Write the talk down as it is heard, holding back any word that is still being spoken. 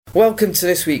Welcome to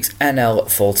this week's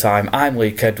NL Full-Time. I'm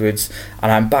Luke Edwards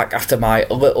and I'm back after my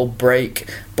little break,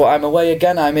 but I'm away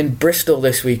again. I'm in Bristol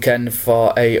this weekend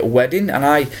for a wedding and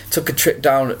I took a trip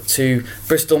down to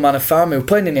Bristol Manor Farm. We were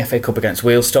playing in the FA Cup against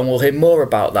Wealdstone. We'll hear more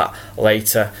about that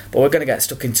later, but we're going to get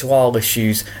stuck into all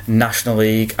issues National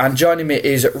League. And joining me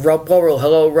is Rob Worrell.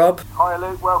 Hello Rob. Hi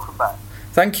Luke, welcome back.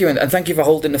 Thank you, and thank you for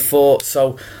holding the fort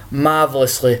so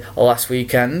marvellously last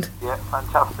weekend. Yeah,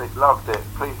 fantastic, loved it.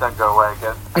 Please don't go away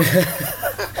again.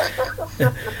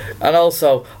 And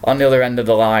also, on the other end of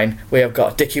the line, we have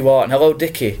got Dickie Wharton. Hello,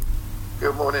 Dickie.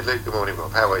 Good morning, Luke. Good morning,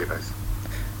 Rob. How are you both?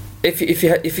 If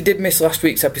you did miss last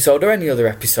week's episode or any other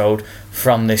episode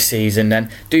from this season, then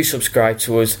do subscribe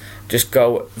to us. Just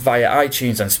go via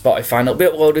iTunes and Spotify, and it'll be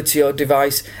uploaded to your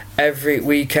device every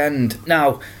weekend.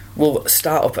 Now, we'll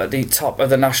start up at the top of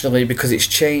the National League because it's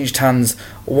changed hands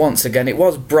once again. It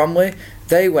was Bromley.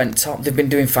 They went top. They've been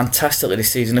doing fantastically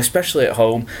this season, especially at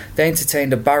home. They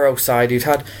entertained a Barrow side who'd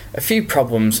had a few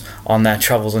problems on their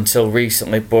travels until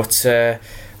recently. But,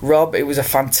 Rob, it was a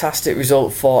fantastic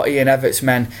result for Ian Everett's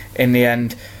men in the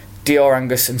end. Dior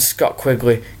Angus and Scott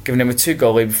Quigley giving him a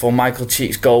 2-goal lead before Michael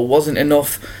Cheek's goal wasn't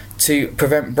enough to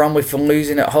prevent Bromley from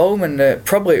losing at home, and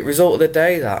probably a result of the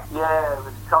day, that. Yeah, it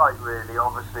was tight really.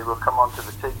 Obviously we'll come on to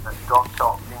the team that's gone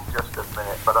top in just a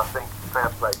minute, but I think fair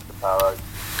play to Barrow.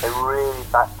 They really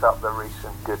backed up the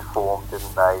recent good form,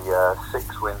 didn't they?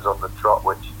 6 wins on the trot,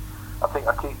 which I think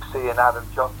I keep seeing Adam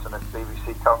Johnson at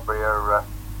BBC Cumbria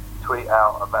tweet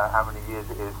out about how many years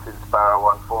it is since Barrow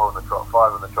won 4 on the trot,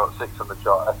 5 on the trot, 6 on the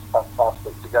trot. That's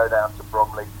fantastic to go down to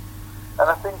Bromley. And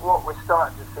I think what we're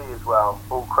starting to see as well,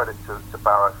 all credit to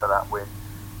Barrow for that win,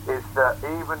 is that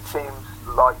even teams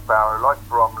like Barrow, like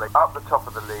Bromley, up the top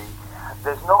of the league,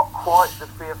 there's not quite the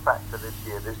fear factor this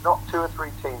year. There's not 2 or 3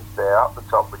 teams there up the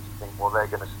top which you think, well, they're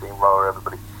going to steamroller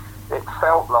everybody. It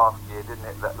felt last year, didn't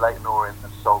it, that Leighton Orient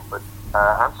and Salford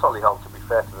and Solihull, to be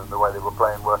fair to them, the way they were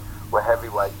playing were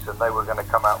heavyweights and they were going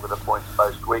to come out with the points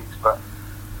most weeks. But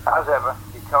as ever,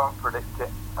 you can't predict it.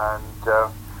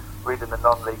 And reading the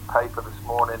non-league paper this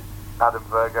morning, Adam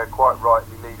Virgo quite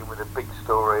rightly leading with a big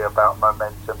story about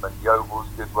momentum and Yeovil's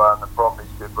good run and Bromley's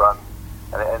good run,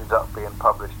 and it ends up being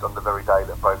published on the very day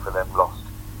that both of them lost.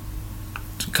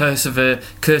 Curse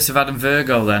of Adam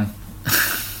Virgo then.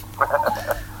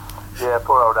 Yeah,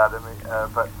 poor old Adam.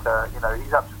 But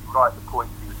he's absolutely right. The point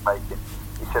he was making.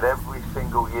 He said every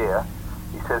single year,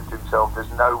 he says to himself,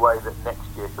 "There's no way that next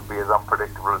year can be as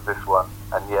unpredictable as this one,"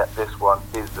 and yet this one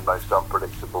is the most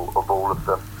unpredictable of all of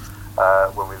them.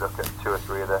 When we look at 2 or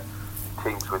 3 of the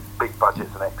teams with big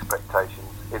budgets and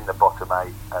expectations in the bottom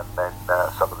 8, and then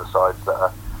some of the sides that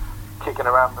are kicking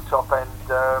around the top end,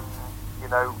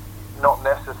 not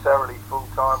necessarily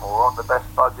full-time or on the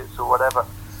best budgets or whatever.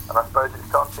 And I suppose it's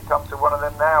time to come to one of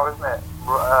them now, isn't it?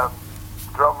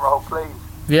 Drum roll, please.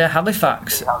 Yeah,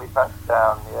 Halifax. Halifax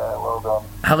Town, yeah, well done.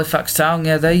 Halifax Town,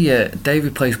 yeah, they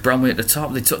replaced Bromley at the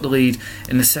top. They took the lead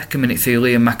in the second minute through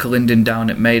Liam McAlinden down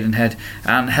at Maidenhead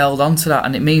and held on to that,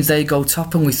 and it means they go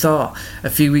top. And we thought a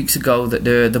few weeks ago that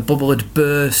the bubble had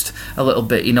burst a little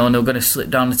bit, and they were going to slip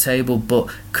down the table, but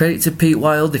credit to Pete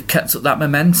Wild, they've kept up that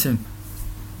momentum.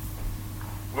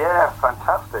 Yeah,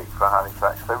 fantastic for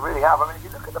Halifax. They really have. I mean, if you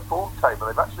look at the form table,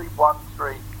 they've actually won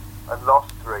 3 and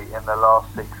lost 3 in their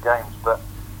last 6 games, but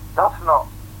that's not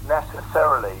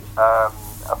necessarily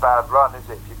a bad run, is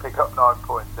it? If you pick up 9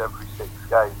 points every 6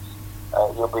 games,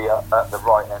 you'll be at the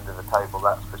right end of the table.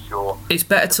 That's for sure. It's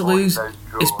better to lose.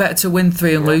 It's better to win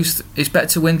 3 and lose. It's better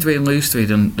to win 3 and lose 3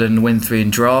 than win 3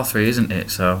 and draw 3, isn't it?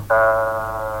 So.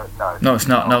 No. No, it's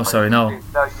not. No, sorry, no.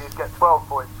 No, you get 12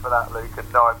 points for that, Luke,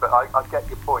 and 9. But I get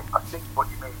your point. I think what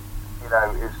you mean,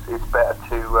 is it's better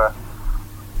to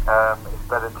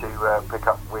pick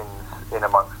up wins in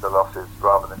amongst the losses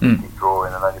rather than keep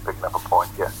drawing and only picking up a point.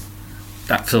 Yeah.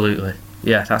 Absolutely.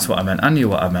 Yeah, that's what I meant. I knew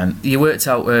what I meant. You worked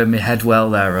out my head well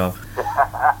there, Rob.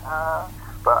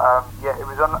 But it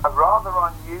was a rather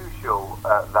unusual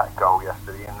that goal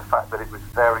yesterday, in the fact that it was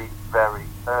very, very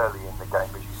early in the game,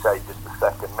 as you say, just the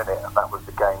second minute, and that was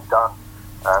the game done.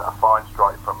 A fine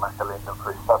strike from McAlinden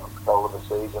for his 7th goal of the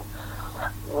season.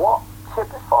 What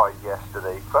typified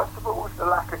yesterday, first of all, was the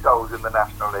lack of goals in the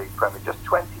National League Premier. Just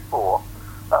 24.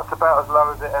 That's about as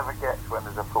low as it ever gets when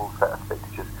there's a full set of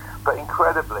fixtures. But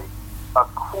incredibly, a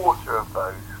quarter of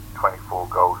those 24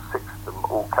 goals, 6 of them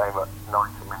all came at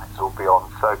 90 minutes or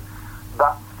beyond. So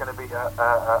that's going to be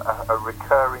a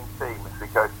recurring theme as we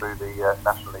go through the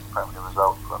National League Premier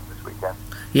results from this weekend.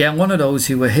 Yeah, and one of those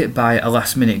who were hit by a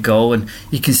last minute goal, and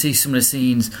you can see some of the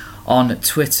scenes on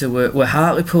Twitter where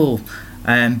Hartlepool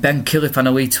Ben Killip, I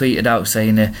know he tweeted out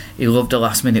saying he loved a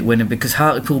last minute winner because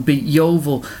Hartlepool beat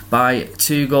Yeovil by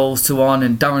 2-1,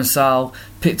 and Darren Sarll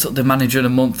picked up the Manager of the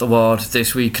Month award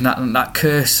this week, and that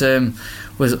curse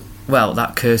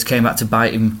that curse came back to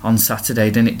bite him on Saturday,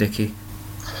 didn't it, Dickie?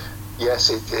 Yes,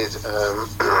 it did.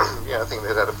 I think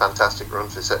they've had a fantastic run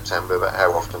for September, but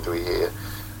how often do we hear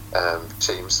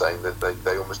teams saying that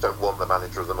they almost don't want the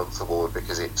Manager of the Month award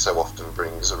because it so often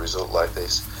brings a result like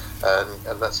this?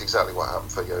 And that's exactly what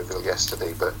happened for Yeovil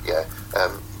yesterday. But yeah,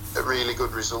 a really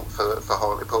good result for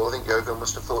Hartlepool. I think Yeovil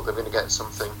must have thought they were going to get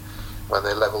something when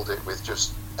they levelled it with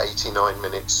just 89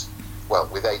 minutes. Well,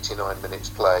 with 89 minutes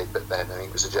played, but then I think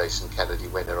it was a Jason Kennedy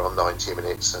winner on 90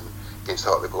 minutes and gives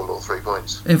Hartlepool all 3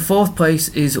 points. In fourth place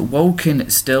is Woking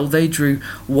still. They drew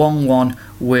 1-1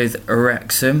 with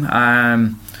Wrexham.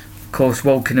 Of course,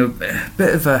 Woking a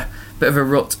bit of a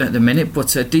rut at the minute,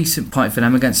 but a decent point for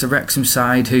them against the Wrexham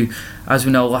side, who, as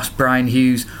we know, lost Brian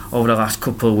Hughes over the last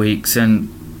couple of weeks, and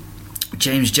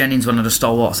James Jennings, one of the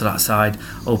stalwarts of that side,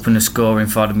 opened the scoring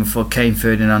for them before Kane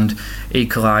Ferdinand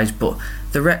equalised. But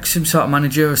the Wrexham sort of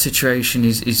managerial situation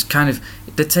is kind of,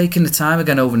 they're taking the time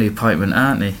again over the appointment,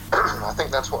 aren't they? I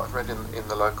think that's what I've read in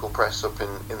the local press up in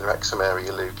the Wrexham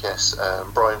area, Luke. Yes,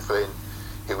 Brian Flynn,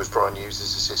 who was Brian Hughes'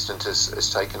 assistant, has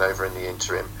taken over in the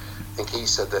interim. I think he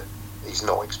said that he's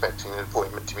not expecting an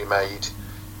appointment to be made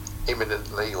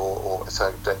imminently, or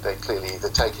so they're clearly either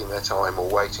taking their time or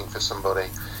waiting for somebody.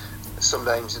 Some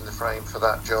names in the frame for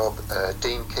that job: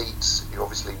 Dean Keats, who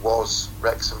obviously was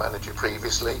Wrexham manager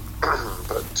previously,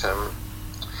 but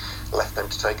left them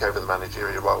to take over the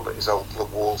managerial role at his old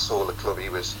club Walsall, a club he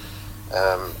was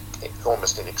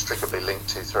almost inextricably linked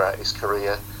to throughout his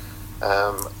career.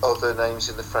 Other names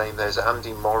in the frame: there's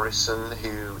Andy Morrison,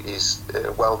 who is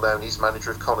well known. He's manager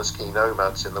of Connors Quay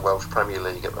Nomads in the Welsh Premier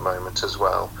League at the moment as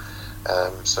well.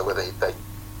 So whether he'd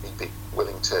be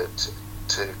willing to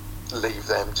leave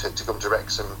them to come to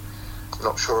Wrexham, I'm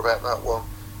not sure about that one.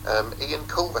 Ian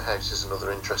Culverhouse is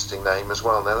another interesting name as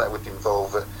well. Now that would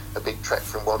involve a big trek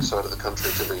from one side of the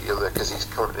country to the other, because he's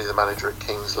currently the manager at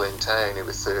Kings Lynn Town, who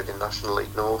was third in National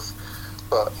League North.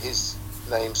 But his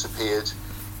name's appeared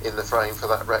in the frame for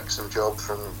that Wrexham job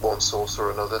from one source or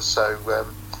another. So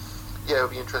it'll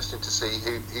be interesting to see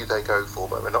who they go for,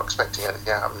 but we're not expecting anything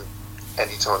to happen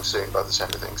anytime soon by the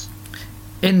sound of things.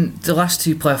 In the last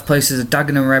two playoff places are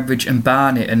Dagenham, Redbridge and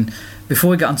Barnet, and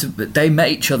before we get on to, they met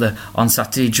each other on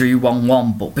Saturday, drew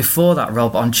 1-1, but before that,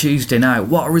 Rob, on Tuesday night,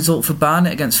 what a result for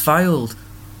Barnet against Fylde.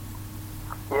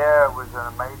 Yeah, it was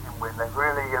an amazing win. They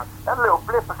really had a little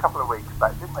blip a couple of weeks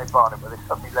back, didn't they, Barnet, where they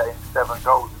suddenly let in 7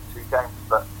 goals in 2 games,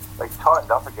 but they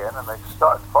tightened up again and they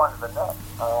started finding the net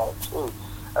too,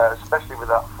 especially with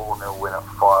that 4-0 win at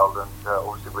Fylde, and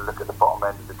obviously we'll look at the bottom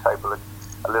end of the table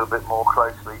a little bit more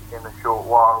closely in a short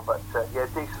while, but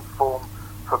decent form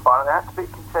for Barnet. They had to be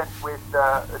content with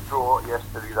a draw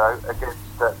yesterday though against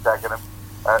Dagenham.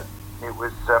 It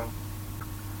was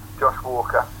Josh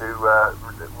Walker who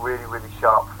really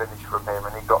sharp finish from him,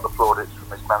 and he got the plaudits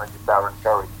from his manager Darren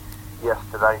Curry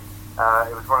yesterday.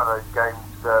 It was one of those games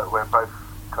where both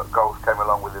goals came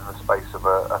along within the space of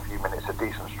a few minutes. A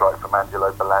decent strike from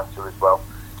Angelo Balanta as well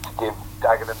to give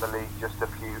Dagenham the lead just a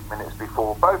few minutes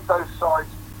before. Both those sides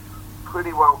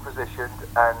pretty well positioned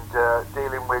and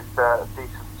dealing with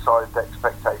decent sized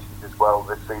expectations as well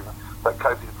this season, but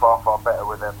coping far better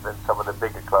with them than some of the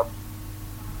bigger clubs.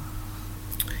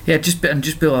 Yeah, just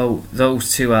below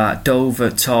those two are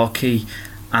Dover, Torquay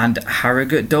and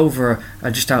Harrogate. Dover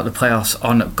are just out of the playoffs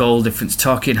on goal difference.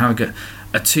 Torquay and Harrogate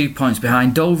are 2 points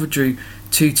behind. Dover drew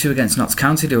 2-2 against Notts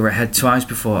County. They were ahead twice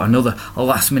before. A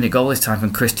last minute goal this time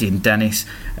from Christian Dennis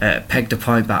pegged a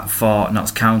point back for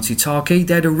Notts County. Torquay,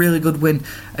 they had a really good win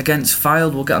against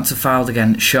Fylde. We'll get on to Fylde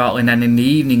again shortly. And then in the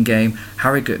evening game,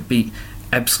 Harrogate beat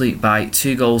Ebbsfleet by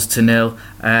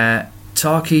 2-0.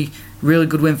 Torquay, really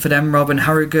good win for them, Rob. And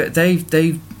Harrogate,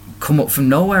 they've come up from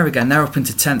nowhere again. They're up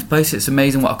into 10th place. It's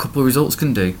amazing what a couple of results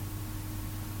can do.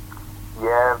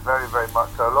 Yeah, very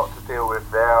much so. A lot to deal with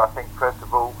there. I think first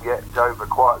of all, Dover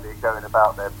quietly going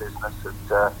about their business, and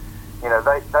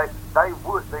they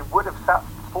would have sat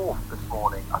 4th this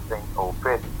morning, I think, or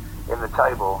 5th in the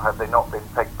table had they not been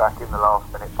pegged back in the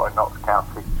last minute by Notts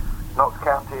County. Notts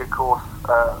County, of course,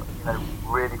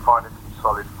 really finding some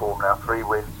solid form now. 3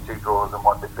 wins, 2 draws, and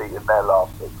 1 defeat in their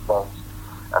last 6 games,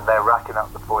 and they're racking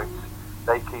up the points.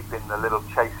 They keep in the little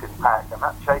chasing pack, and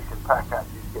that chasing pack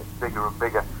actually gets bigger and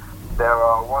bigger. There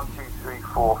are 1, 2, 3,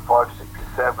 4, 5, 6,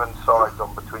 7 sides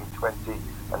on between 20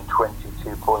 and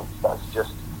 22 points. That's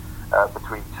just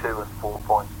between 2 and 4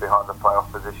 points behind the playoff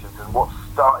positions. And what's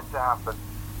started to happen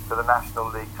to the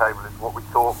National League table is what we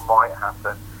thought might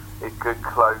happen it could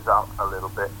close up a little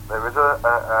bit. There is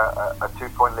a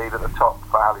 2-point lead at the top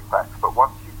for Halifax, but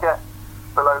once you get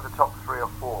below the top 3 or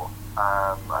 4,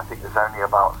 I think there's only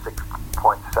about 6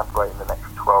 points separating the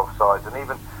next 12 sides, and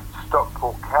even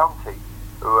Stockport County,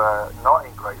 who are not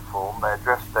in great form, they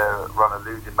addressed their run of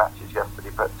losing matches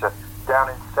yesterday, but down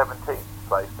in 17th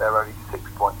place, they're only 6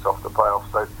 points off the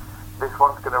playoffs. So this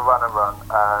one's going to run and run,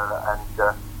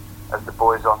 and as the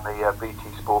boys on the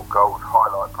BT Sport Gold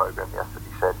highlight programme yesterday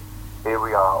said, here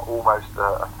we are, almost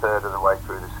a third of the way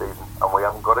through the season, and we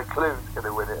haven't got a clue who's going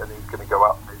to win it and who's going to go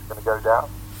up and who's going to go down.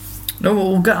 No,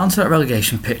 we'll get onto that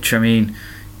relegation picture. I mean,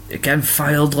 again,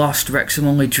 Fylde lost, Wrexham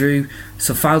only drew.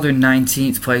 So Fylde are in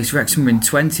 19th place, Wrexham are in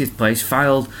 20th place.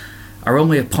 Fylde are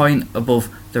only a point above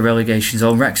the relegation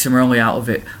zone. Wrexham are only out of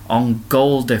it on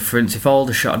goal difference. If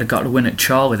Aldershot had got a win at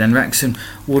Chorley, then Wrexham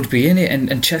would be in it.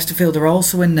 And Chesterfield are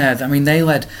also in there. I mean, they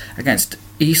led against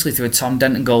Eastleigh through a Tom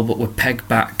Denton goal, but were pegged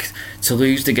back to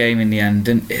lose the game in the end.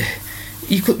 And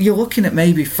you're looking at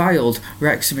maybe Fylde,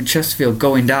 Wrexham and Chesterfield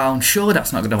going down. Surely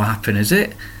that's not going to happen, is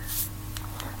it?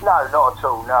 No, not at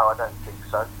all. No, I don't think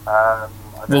so.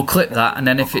 We'll clip that, and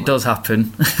then if it does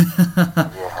happen...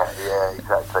 yeah,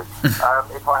 exactly.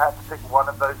 If I had to pick one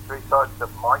of those 3 sides that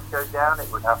might go down,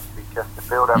 it would have to be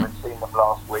Chesterfield. I haven't seen them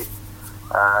last week.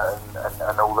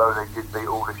 And although they did beat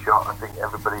Aldershot, I think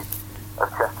everybody of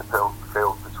Chesterfield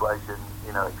persuasion,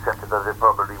 accepted that they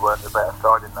probably weren't the better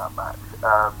side in that match.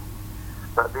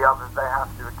 But the others, they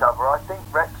have to recover. I think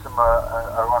Wrexham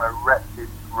are on a wretched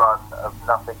run of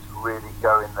nothing's really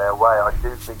going their way. I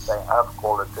do think they have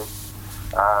quality,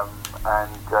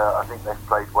 and I think they've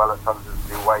played well at times.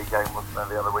 The away game wasn't there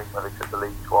the other week where they took the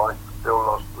lead twice, still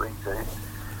lost 3-2.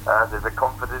 There's a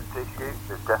confidence issue,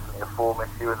 there's definitely a form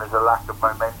issue, and there's a lack of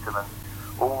momentum, and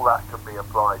all that can be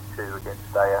applied to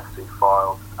against AFC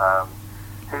Fylde,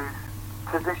 whose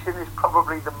position is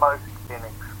probably the most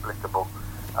inexplicable.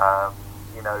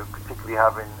 Particularly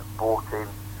having brought in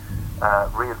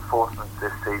reinforcements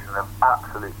this season of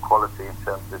absolute quality in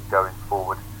terms of going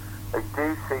forward. They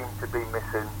do seem to be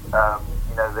missing,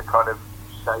 the kind of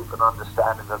shape and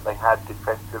understanding that they had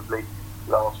defensively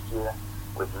last year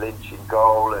with Lynch in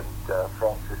goal and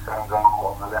Francis Sangol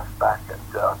on the left back,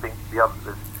 and I think the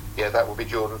others. Yeah, that will be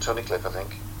Jordan Tunnicliffe, I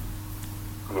think.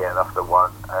 Yeah, that's the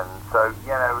one. And so,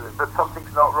 but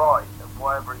something's not right.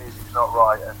 Whatever it is, it's not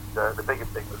right. And the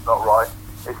biggest thing that's not right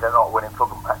is they're not winning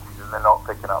football matches and they're not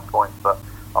picking up points. But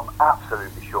I'm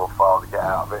absolutely sure Fylde to get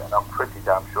out of it, and I'm pretty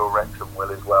damn sure Wrexham will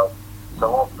as well.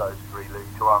 So of those 3, Luke,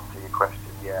 to answer your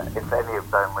question, yeah, if any of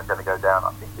them are going to go down,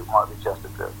 I think it might be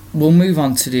Chesterfield. We'll move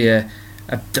on to the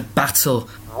battle.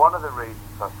 One of the reasons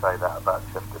I say that about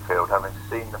Chesterfield, having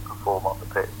seen them perform on the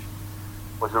pitch,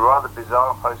 was a rather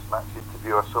bizarre post-match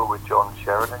interview I saw with John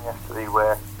Sheridan yesterday,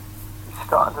 where he's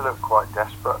starting to look quite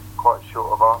desperate, quite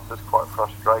short of answers, quite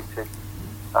frustrated.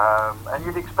 And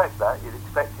you'd expect that. You'd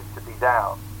expect him to be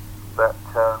down. But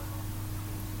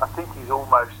I think he's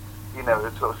almost,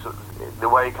 the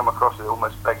way he come across it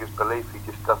almost beggars belief. He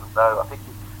just doesn't know. I think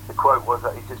the quote was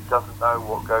that he just doesn't know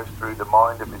what goes through the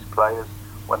mind of his players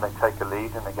when they take a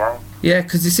lead in the game. Yeah,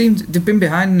 because they've been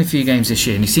behind in a few games this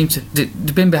year, and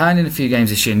they've been behind in a few games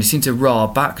this year, and they seem to roar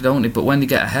back, don't they? But when they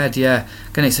get ahead, yeah,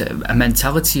 again, it's a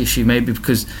mentality issue, maybe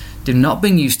because they've not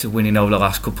been used to winning over the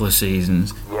last couple of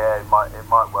seasons. Yeah, it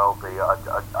might well be.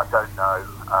 I don't know.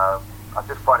 I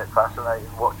just find it fascinating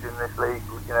watching this league,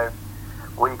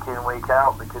 week in, week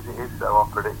out, because it is so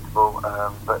unpredictable.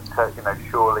 But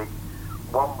surely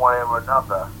one way or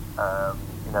another,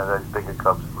 those bigger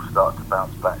clubs will start to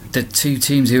bounce back. The 2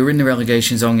 teams who were in the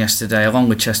relegation zone yesterday, along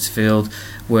with Chesterfield,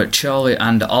 were Chorley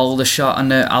and Aldershot.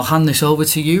 And I'll hand this over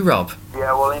to you, Rob.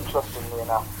 Yeah, well, interestingly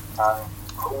enough, I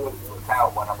always look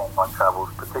out when I'm on my travels,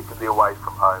 particularly away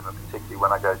from home, and particularly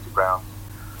when I go to grounds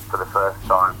for the first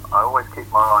time. I always keep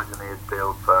my eyes and ears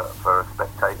peeled for a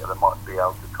spectator that might be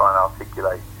able to try and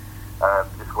articulate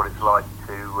just what it's like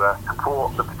to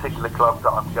support the particular club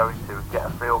that I'm going to and get a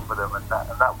feel for them, and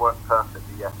that worked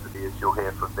perfectly yesterday, as you'll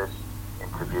hear from this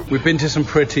interview. We've been to some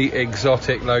pretty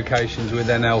exotic locations with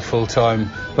NL Full Time,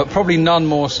 but probably none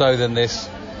more so than this.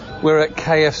 We're at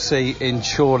KFC in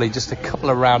Chorley, just a couple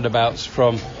of roundabouts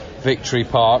from Victory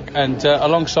Park, and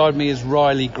alongside me is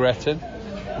Riley Gretton.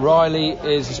 Riley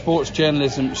is a sports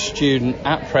journalism student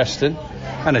at Preston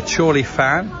and a Chorley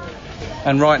fan.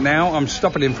 And right now I'm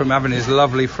stopping him from having his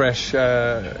lovely fresh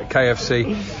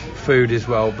KFC food as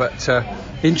well. But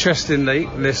interestingly,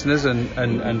 listeners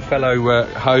and fellow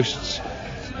hosts,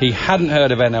 he hadn't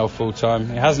heard of NL Full Time.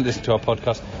 He hasn't listened to our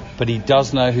podcast, but he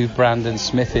does know who Brandon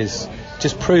Smith is.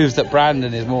 Just proves that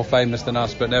Brandon is more famous than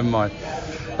us, but never mind.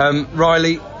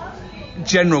 Riley,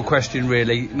 general question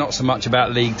really, not so much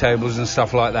about league tables and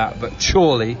stuff like that, but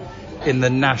surely in the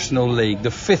National League, the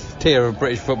 5th tier of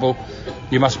British football,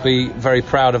 you must be very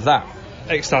proud of that.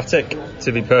 Ecstatic,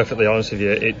 to be perfectly honest with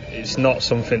you. It's not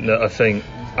something that I think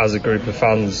as a group of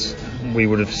fans we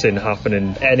would have seen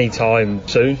happening any time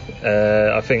soon.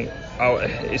 I think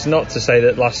it's not to say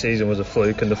that last season was a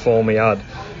fluke and the form we had,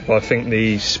 but I think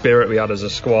the spirit we had as a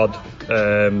squad,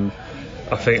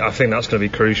 I think that's going to be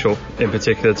crucial, in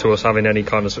particular to us having any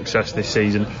kind of success this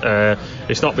season.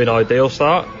 It's not been an ideal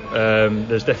start.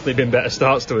 There's definitely been better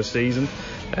starts to a season,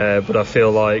 but I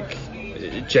feel like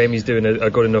Jamie's doing a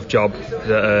good enough job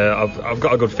that I've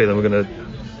got a good feeling we're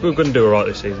going to do all right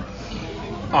this season.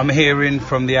 I'm hearing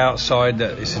from the outside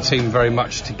that it's a team very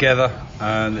much together,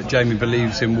 and that Jamie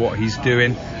believes in what he's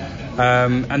doing.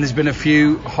 And there's been a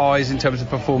few highs in terms of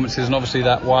performances, and obviously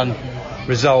that one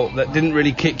result that didn't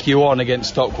really kick you on against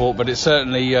Stockport, but it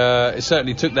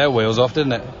certainly took their wheels off,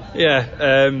 didn't it?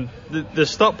 Yeah, the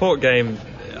Stockport game,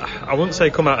 I wouldn't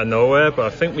say come out of nowhere, but I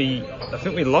think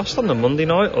we lost on the Monday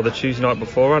night or the Tuesday night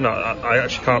before, and I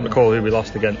actually can't recall who we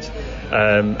lost against.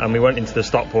 And we went into the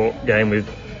Stockport game with,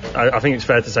 I think it's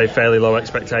fair to say, fairly low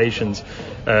expectations.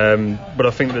 But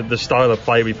I think that the style of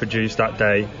play we produced that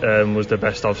day was the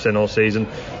best I've seen all season.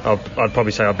 I'd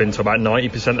probably say I've been to about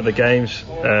 90% of the games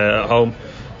at home,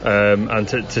 and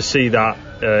to see that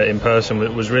in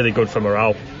person was really good for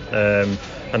morale.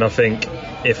 And I think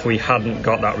if we hadn't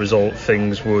got that result,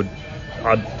 things would,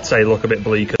 I'd say, look a bit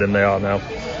bleaker than they are now.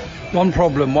 One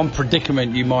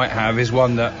predicament you might have is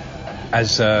one that,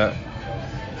 as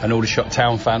an Aldershot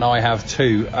Town fan, I have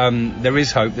too. There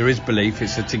is hope, there is belief.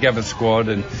 It's a together squad,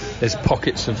 and there's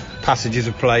pockets of passages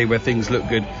of play where things look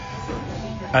good.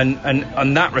 And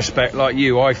in that respect, like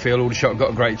you, I feel Aldershot got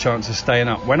a great chance of staying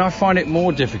up. When I find it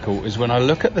more difficult is when I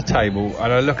look at the table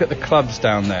and I look at the clubs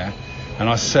down there, and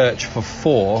I search for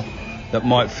 4 that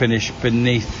might finish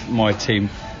beneath my team.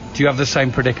 Do you have the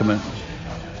same predicament?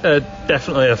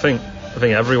 Definitely. I think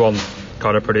everyone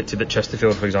kind of predicted that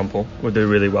Chesterfield, for example, would do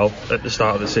really well at the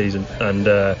start of the season, and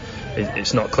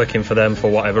it's not clicking for them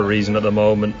for whatever reason at the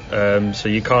moment. So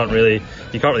you can't really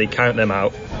count them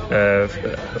out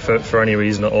for any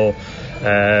reason at all.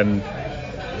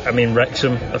 I mean,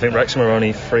 Wrexham. I think Wrexham are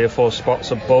only 3 or 4 spots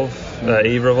above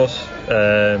either of us.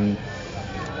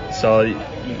 So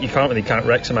you can't really count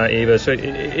Wrexham out either. So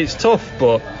it's tough,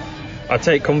 but I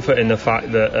take comfort in the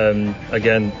fact that,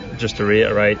 again, just to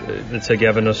reiterate, the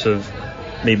togetherness of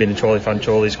me being a Chorley fan,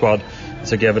 Chorley squad, the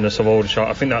togetherness of Aldershot,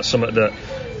 I think that's something that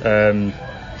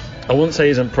I wouldn't say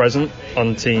isn't present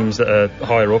on teams that are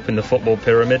higher up in the football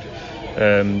pyramid,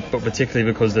 but particularly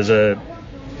because there's a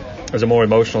more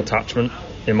emotional attachment,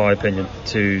 in my opinion,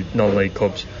 to non-league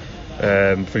clubs.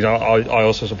 For example, I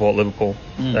also support Liverpool.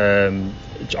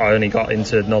 I only got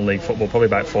into non-league football probably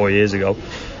about 4 years ago,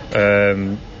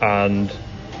 and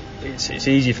it's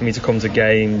easy for me to come to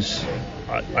games.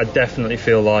 I definitely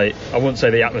feel like, I wouldn't say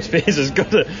the atmosphere is as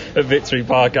good at Victory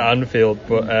Park at Anfield,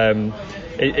 but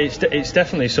it's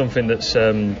definitely something that's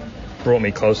brought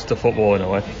me closer to football in a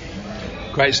way.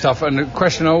 Great stuff. And the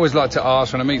question I always like to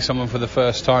ask when I meet someone for the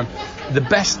first time, the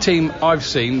best team I've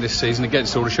seen this season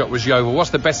against Aldershot was Yeovil.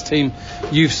 What's the best team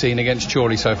you've seen against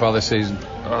Chorley so far this season?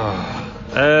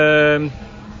 I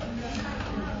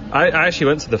actually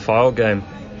went to the Fylde game,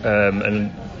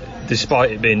 and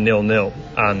despite it being 0-0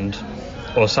 and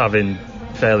us having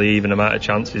fairly even amount of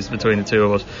chances between the two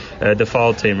of us, the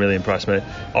Fylde team really impressed me.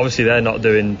 Obviously they're not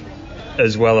doing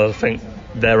as well as I think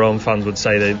their own fans would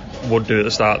say they would do at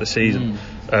the start of the season.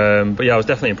 But yeah, I was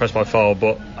definitely impressed by Fylde,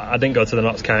 but I didn't go to the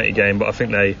Notts County game, but I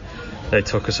think they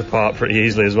took us apart pretty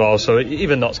easily as well, so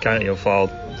either Notts County or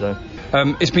Fylde. So.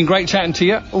 It's been great chatting to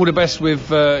you. All the best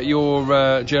with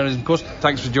your journalism course.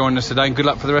 Thanks for joining us today, and good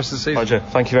luck for the rest of the season. Pleasure.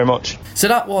 Thank you very much. So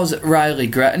that was Riley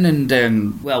Gretton,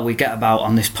 and we get about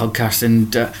on this podcast,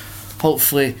 and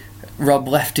hopefully Rob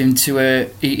left him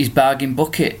to eat his bargain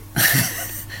bucket.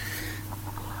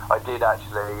 I did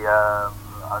actually,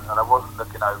 and I wasn't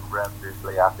looking over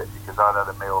enviously at it because I'd had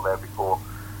a meal there before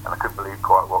and I couldn't believe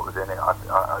quite what was in it. I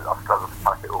struggled to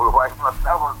pack it all away myself.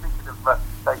 I was thinking of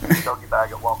taking a doggy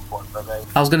bag at one point. But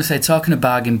I was going to say, talking of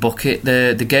bargain bucket,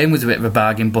 the game was a bit of a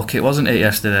bargain bucket, wasn't it,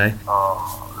 yesterday?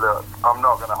 Oh, look, I'm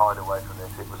not going to hide away from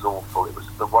this. It was awful. It was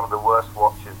one of the worst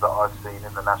watches that I've seen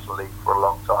in the National League for a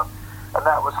long time. And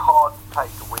that was hard to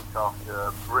take a week after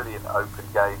a brilliant open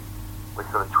game with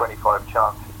sort of 25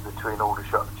 chances between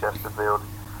Aldershot and Chesterfield.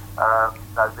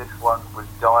 No, this one was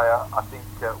dire. I think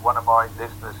one of my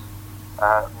listeners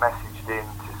messaged in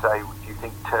to say, do you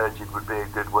think turgid would be a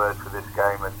good word for this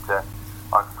game? And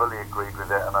I fully agreed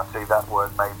with it, and I see that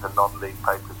word made the non-league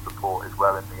papers report as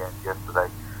well in the end yesterday.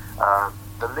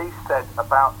 The least said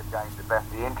about the game, the better.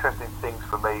 The interesting things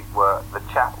for me were the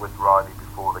chat with Riley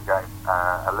before the game,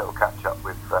 a little catch-up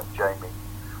with Jamie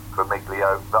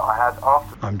Vermiglio that I had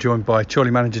after. I'm joined by Chorley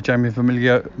manager Jamie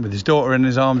Vermiglio with his daughter in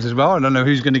his arms as well. I don't know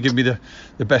who's going to give me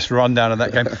the best rundown of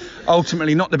that game.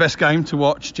 Ultimately, not the best game to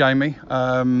watch, Jamie.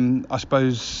 I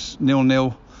suppose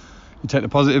 0-0. You take the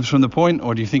positives from the point,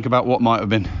 or do you think about what might have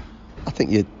been? I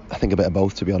think a bit of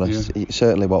both, to be honest. Yeah.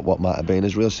 Certainly what might have been.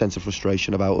 There's a real sense of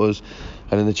frustration about us,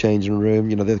 and in the changing room,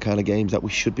 they're the kind of games that we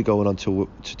should be going on to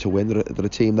win. They're a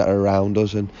team that are around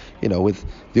us, and with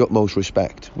the utmost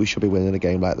respect, we should be winning a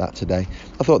game like that today.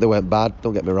 I thought they weren't bad,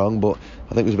 don't get me wrong, but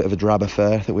I think it was a bit of a drab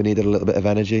affair. I think we needed a little bit of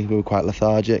energy. We were quite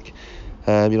lethargic.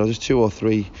 There's 2 or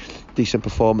 3 decent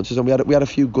performances, and we had a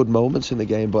few good moments in the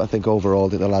game, but I think overall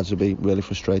the lads will be really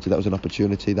frustrated. That was an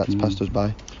opportunity that's passed us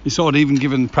by. You saw it, even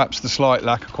given perhaps the slight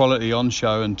lack of quality on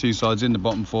show and 2 sides in the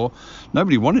bottom 4,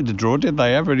 nobody wanted to draw, did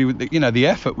they? The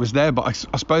effort was there, but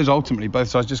I suppose ultimately both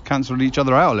sides just cancelled each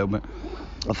other out a little bit.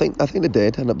 I think they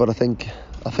did, but I think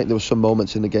there were some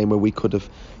moments in the game where we could have.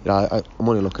 I'm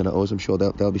only looking at us. I'm sure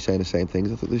they'll be saying the same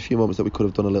things. I think there's a few moments that we could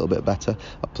have done a little bit better,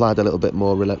 applied a little bit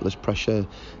more relentless pressure,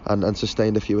 and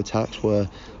sustained a few attacks where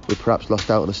we perhaps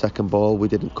lost out on a second ball. We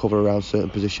didn't cover around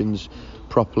certain positions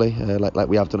properly, like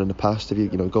we have done in the past. If you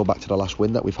go back to the last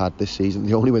win that we've had this season,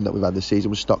 the only win that we've had this season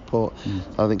was Stockport.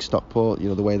 I think Stockport,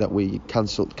 the way that we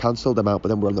cancelled them out, but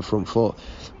then we're on the front foot.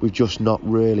 We've just not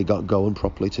really got going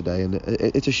properly today, and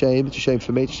it's a shame. It's a shame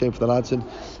for me. It's a shame for the lads, and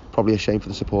probably a shame for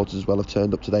the supporters as well. Have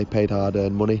turned up today, paid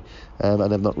hard-earned money, and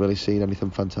they've not really seen anything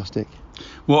fantastic.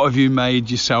 What have you made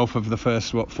yourself of the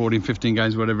first 14, 15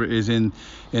 games, whatever it is, in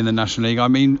the National League? I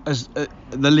mean, as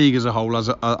the league as a whole,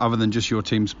 other than just your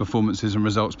team's performances and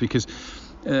results, because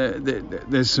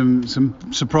there's some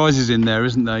surprises in there,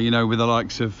 isn't there? With the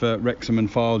likes of Wrexham and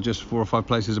Fylde just 4 or 5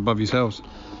 places above yourselves.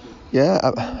 Yeah,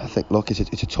 I think, look, it's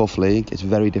a tough league. It's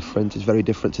very different. It's very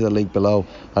different to the league below,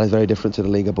 and it's very different to the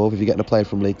league above. If you're getting a player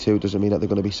from League 2, it doesn't mean that they're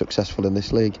going to be successful in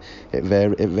this league. It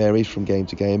varies from game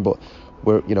to game, but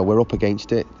we're up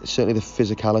against it. Certainly the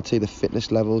physicality, the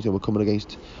fitness levels. We're coming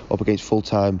up against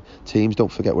full-time teams. Don't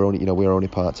forget we're only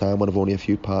part-time, one of only a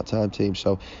few part-time teams.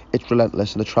 So it's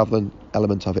relentless, and the travelling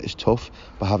element of it is tough.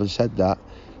 But having said that,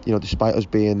 despite us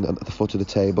being at the foot of the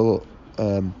table,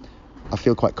 I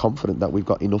feel quite confident that we've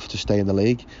got enough to stay in the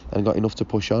league and got enough to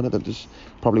push on. I think there's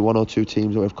probably 1 or 2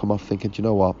 teams that have come off thinking, do you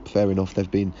know what, fair enough,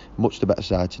 they've been much the better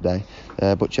side today,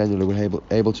 but generally we're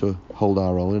able to hold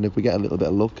our own, and if we get a little bit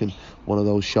of luck and one of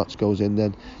those shots goes in,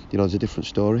 then it's a different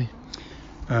story.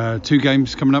 2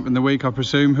 games coming up in the week, I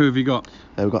presume. Who have you got?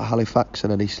 We've got Halifax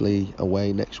and then Eastleigh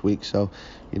away next week, so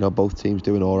both teams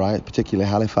doing all right, particularly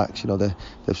Halifax.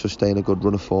 They've sustained a good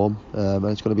run of form, and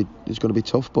it's going to be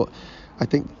tough, but I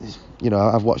think,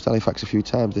 I've watched Halifax a few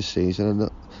times this season,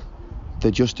 and they're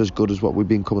just as good as what we've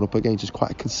been coming up against. It's quite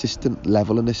a consistent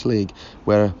level in this league,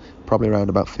 where probably around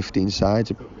about 15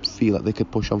 sides feel like they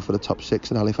could push on for the top 6,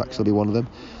 and Halifax will be one of them.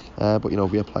 But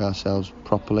if we apply ourselves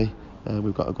properly,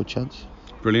 we've got a good chance.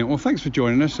 Brilliant. Well, thanks for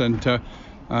joining us, and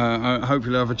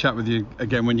hopefully I'll have a chat with you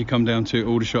again when you come down to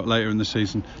Aldershot later in the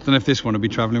season. Don't know if this one will be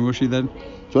travelling, will she then? Do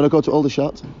you want to go to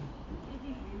Aldershot?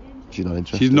 She's not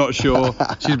interested. She's not sure.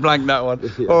 She's blanked that one.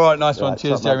 Yeah. All right, nice one.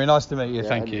 Cheers, Jamie. Nice to meet you.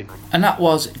 Thank you. And that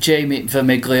was Jamie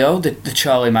Vermiglio, the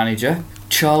Chorley manager.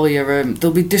 Chorley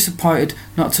they'll be disappointed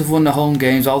not to have won the home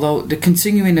games, although they're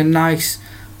continuing a nice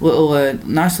little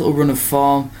run of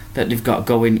form that they've got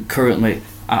going currently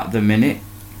at the minute.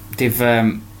 They've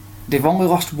only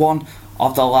lost 1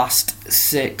 of the last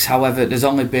 6. However, there's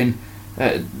only been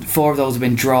 4 of those have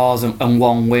been draws and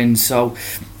 1 win. So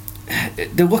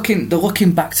they're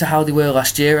looking back to how they were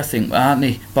last year, I think, aren't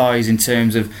they, boys? In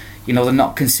terms of they're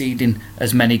not conceding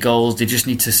as many goals. They just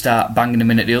need to start banging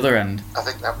them in at the other end. I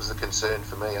think that was the concern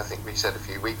for me. I think we said a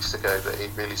few weeks ago that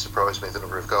it really surprised me the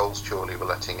number of goals Chorley were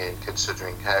letting in,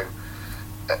 considering how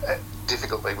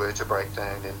difficult they were to break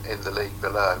down in the league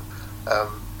below.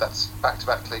 That's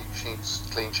back-to-back clean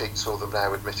sheets for them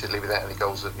now, admittedly without any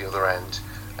goals at the other end.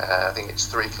 I think it's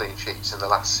 3 clean sheets in the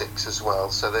last 6 as well.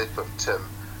 So they've got.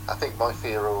 I think my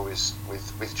fear always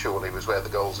with Chorley was where the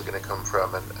goals are going to come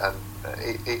from, and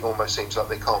it almost seems like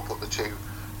they can't put the 2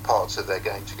 parts of their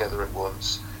game together at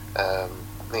once.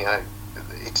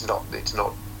 It's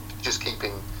not just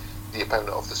keeping the opponent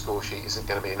off the score sheet isn't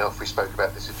going to be enough. We spoke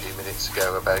about this a few minutes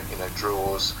ago about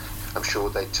draws. I'm sure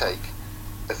they'd take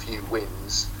a few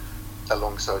wins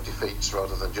alongside defeats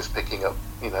rather than just picking up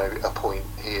a point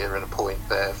here and a point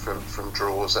there from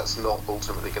draws. That's not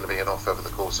ultimately going to be enough over the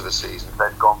course of a season.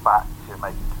 They've gone back to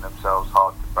making themselves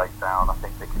hard to break down. I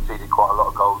think they conceded quite a lot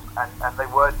of goals, and they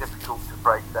were difficult to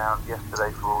break down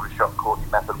yesterday for all the shot. Courtney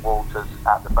Method Walters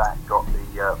at the back got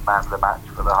the man of the match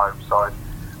for the home side,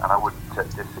 and I wouldn't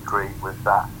disagree with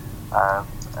that. As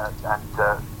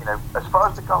far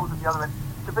as the goals at the other end,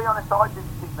 to be honest, I didn't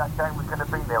think that game was going to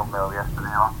be 0-0 yesterday.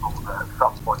 I thought that at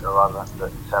some point or other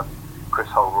that Chris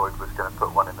Holroyd was going to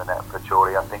put one in the net for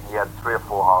Chorley. I think he had 3 or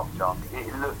 4 half chances.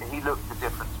 He looked the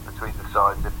difference between the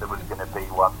sides if there was going to be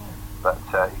one, but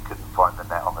he couldn't find the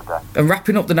net on the day. And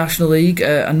wrapping up the National League,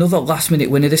 another last-minute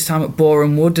winner, this time at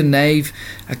Boreham Wood, and they've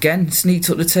again sneaked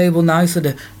up the table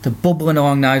nicely. They're bubbling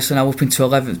along nicely now, up into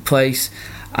 11th place,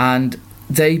 and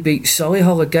they beat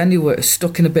Solihull again, who were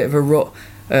stuck in a bit of a rut.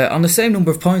 On the same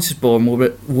number of points as Boreham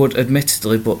Wood,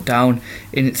 admittedly, but down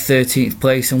in 13th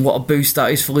place. And what a boost that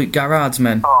is for Luke Garrard's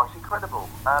men. Oh, it's incredible.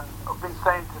 I've been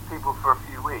saying to people for a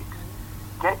few weeks,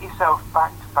 get yourself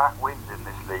back-to-back wins in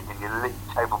this league, and your league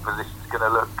table position is going to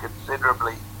look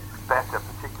considerably better,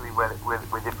 particularly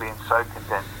with it being so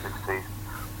condensed this season.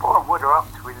 Boreham Wood are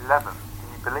up to 11th. Can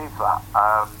you believe that?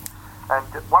 And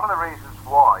one of the reasons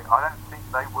why I don't think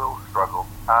they will struggle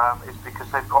is because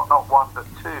they've got not one but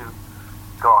 2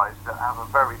 guys that have a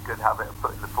very good habit of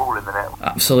putting the ball in the net.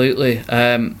 Absolutely.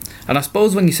 And I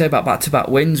suppose when you say about back-to-back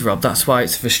wins, Rob, that's why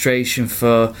it's a frustration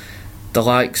for the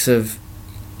likes of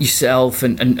yourself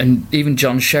and even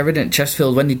John Sheridan at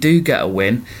Chesterfield when they do get a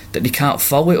win, that they can't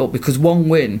follow it up, because one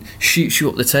win shoots you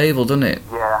up the table, doesn't it?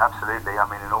 Yeah, absolutely. I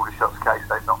mean, in Aldershot's case,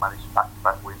 they've not managed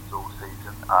back-to-back wins all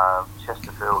season.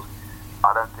 Chesterfield,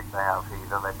 I don't think they have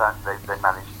either. They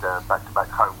managed back-to-back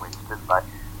home wins, didn't they?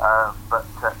 But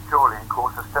Chorley, of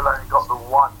course, have still only got the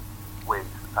 1 win.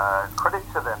 Credit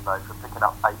to them, though, for picking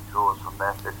up 8 draws from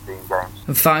their 15 games.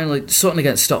 And finally, Sutton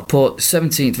against Stockport,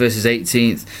 17th versus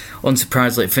 18th.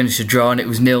 Unsurprisingly, it finished a draw, and it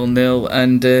was 0-0.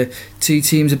 And 2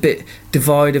 teams a bit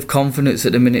devoid of confidence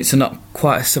at the minute, so not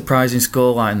quite a surprising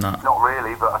scoreline, that. Not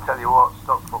really, but I tell you what,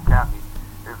 Stockport County,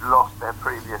 who've lost their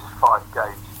previous 5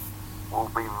 games, will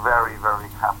be very, very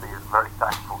happy and very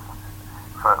thankful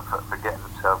for getting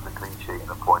themselves a clean sheet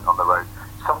and a point on the road.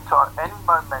 Sometimes any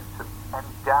momentum, any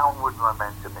downward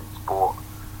momentum in sport,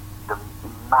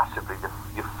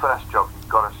 your first job, you've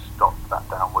got to stop that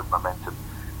downward momentum.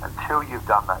 Until you've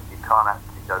done that, you can't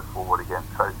actually go forward again.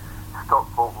 So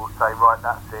Stockport will say, right,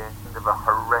 that's the end of a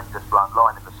horrendous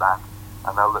line in the sand,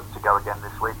 and they'll look to go again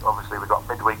this week. Obviously, we've got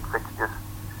midweek fixtures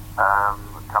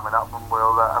coming up, and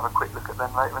we'll have a quick look at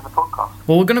them later in the podcast.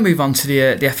 Well, we're going to move on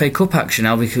to the FA Cup action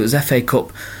now, because it was FA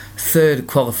Cup 3rd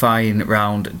qualifying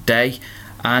round day,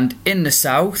 and in the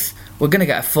south we're going to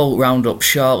get a full roundup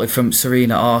shortly from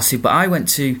Serena Orsi, but I went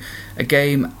to a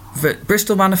game at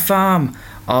Bristol Manor Farm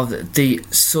of the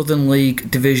Southern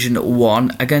League Division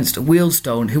 1 against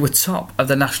Wealdstone, who were top of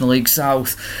the National League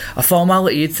South. A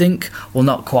formality, you'd think, well,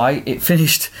 not quite. It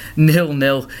finished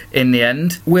 0-0 in the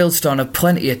end. Wealdstone had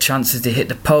plenty of chances. They hit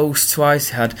the post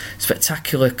twice. They had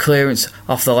spectacular clearance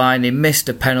off the line. They missed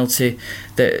a penalty.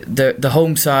 The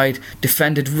home side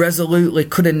defended resolutely,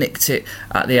 could have nicked it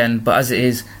at the end, but as it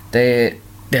is, they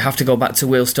have to go back to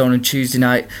Wealdstone on Tuesday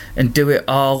night and do it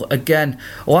all again.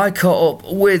 Well, I caught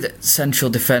up with central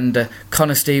defender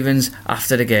Connor Stevens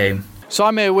after the game. So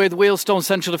I'm here with Wealdstone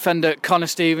central defender Connor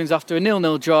Stevens after a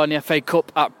 0-0 draw in the FA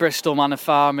Cup at Bristol Manor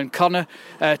Farm. And Connor,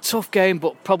 tough game,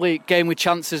 but probably a game with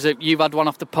chances. You've had one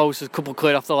off the post, a couple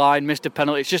cleared off the line, missed a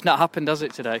penalty. It's just not happened, has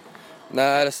it, today?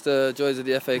 Nah, that's the joys of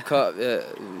the FA Cup. Yeah,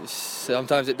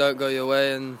 sometimes it don't go your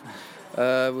way, and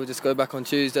we'll just go back on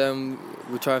Tuesday and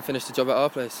we'll try and finish the job at our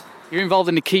place. You're involved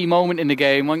in a key moment in the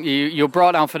game, weren't you? You were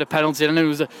brought down for the penalty, and it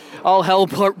was all hell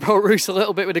broke loose a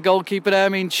little bit with the goalkeeper there. I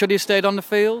mean, should he have stayed on the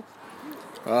field?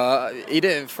 He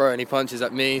didn't throw any punches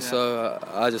at me, so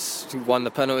I just won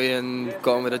the penalty and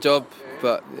got on with the job.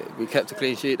 But we kept a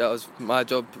clean sheet. That was my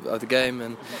job of the game,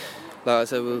 and like I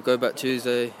said, we'll go back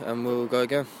Tuesday and we'll go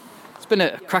again. It's been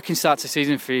a cracking start to the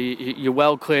season for you. You're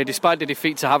well clear, despite the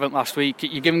defeat to Havant last week.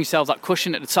 You're giving yourselves that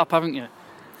cushion at the top, haven't you?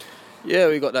 Yeah,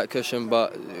 we got that cushion,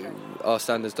 but our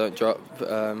standards don't drop.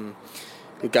 The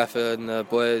gaffer and the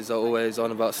boys are always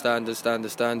on about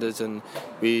standards, and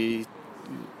we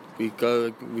keep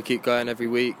going every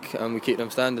week and we keep them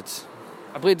standards.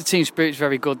 I believe the team spirit's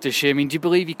very good this year. I mean, do you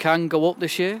believe you can go up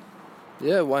this year?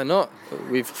 Yeah, why not?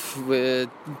 We're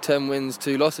 10 wins,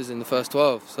 2 losses in the first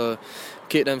 12, so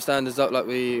keep them standards up like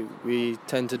we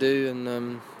tend to do,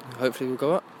 and hopefully we'll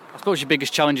go up. I suppose your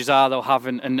biggest challenges are, though,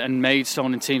 Havant and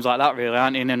Maidstone and teams like that, really,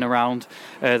 aren't in and around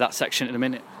that section at the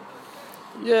minute?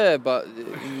 Yeah, but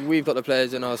we've got the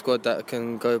players in our squad that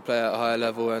can go play at a higher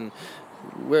level, and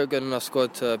we're a good enough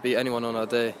squad to beat anyone on our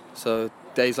day. So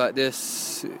days like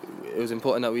this, it was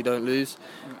important that we don't lose.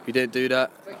 We didn't do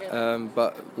that,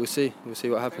 but we'll see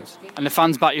what happens. And the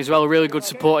fans back you as well. Really good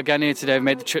support again here today.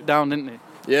 Made the trip down, didn't they?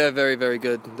 Yeah, very, very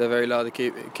good. They're very loud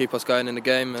to keep us going in the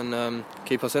game and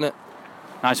keep us in it.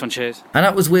 Nice one, cheers. And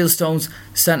that was Wealdstone's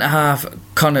centre-half,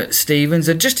 Connor Stevens.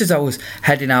 And just as I was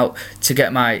heading out to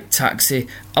get my taxi,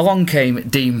 along came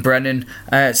Dean Brennan.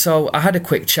 So I had a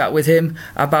quick chat with him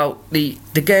about the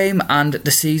game and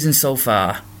the season so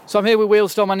far. So I'm here with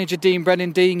Wealdstone manager Dean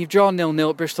Brennan. Dean, you've drawn 0-0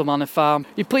 at Bristol Manor Farm.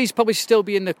 You're pleased probably still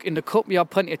be in the cup. You had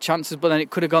plenty of chances, but then it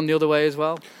could have gone the other way as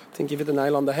well. I think you've hit the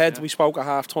nail on the head. Yeah. We spoke at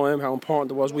half-time how important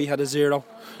it was we had a 0.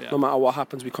 Yeah. No matter what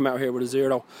happens, we come out here with a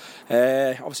 0.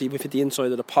 Obviously, we've hit the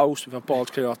inside of the post. We've had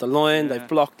balls clear off the line. Yeah. They've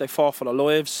blocked. They fought for their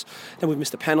lives. Then we've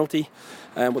missed a penalty.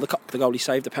 Well, the goalie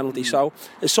saved the penalty. So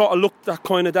it sort of looked that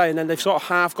kind of day. And then they've sort of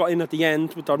half got in at the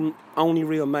end with their only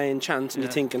real main chance. And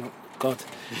you're thinking, God,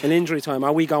 in injury time,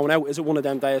 are we going out? Is it one of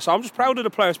them days? So I'm just proud of the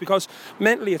players because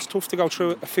mentally it's tough to go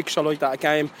through a fixture like that, a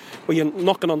game where you're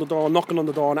knocking on the door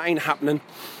and it ain't happening.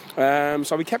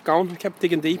 So we kept going, we kept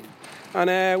digging deep,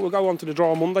 and we'll go on to the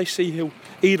draw on Monday, see who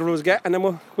either of us get, and then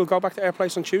we'll go back to our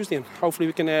place on Tuesday, and hopefully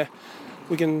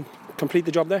we can complete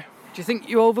the job there. Do you think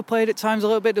you overplayed at times a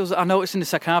little bit? I noticed in the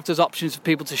second half there's options for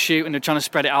people to shoot and they're trying to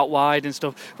spread it out wide and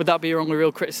stuff. Would that be your only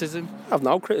real criticism? I have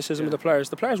no criticism of the players.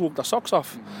 The players whooped their socks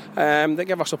off. They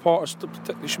gave our supporters,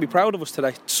 they should be proud of us today.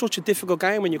 It's such a difficult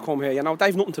game when you come here. You know,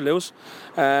 they've nothing to lose.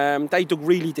 They dug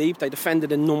really deep. They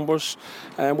defended in numbers.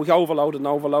 We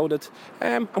overloaded.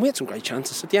 And we had some great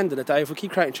chances. At the end of the day, if we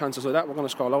keep creating chances like that, we're going to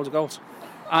score loads of goals.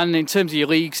 And in terms of your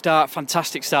league start,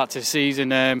 fantastic start to the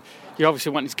season. You're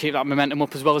obviously wanting to keep that momentum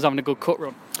up as well as having a good cut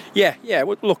run. Yeah.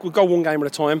 Look, we'll go one game at a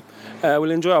time.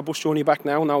 We'll enjoy our bus journey back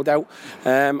now, no doubt.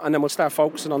 And then we'll start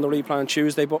focusing on the replay on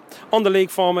Tuesday. But on the league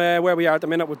form, where we are at the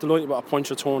minute, we're delighted with our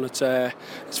points return. It's a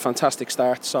fantastic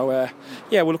start. So,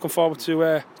 we're looking forward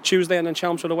to Tuesday and then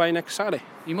Chelmsford away next Saturday.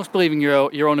 You must believe in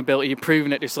your own ability. You're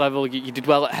proving at this level. You did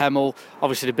well at Hemel.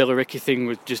 Obviously, the Billericay thing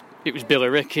was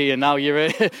Billericay, and now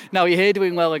you're here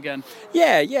doing well again.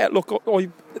 Yeah. Look,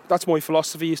 that's my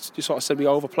philosophy. You sort of said we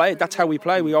overplayed. That's how we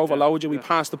play. We overload you. We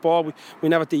pass the ball. We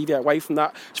never deviate away from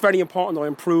that. It's very important that I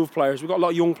improve players. We've got a lot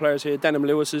of young players here, Denham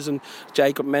Lewis's and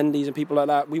Jacob Mendy's and people like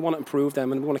that. We want to improve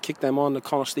them and we want to kick them on. The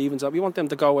Connor Stevens. We want them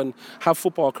to go and have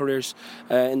football careers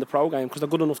in the pro game because they're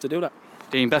good enough to do that.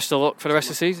 Dean, best of luck for the rest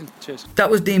of the season. Cheers. That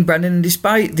was Dean Brennan, and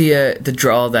despite the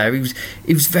draw there, he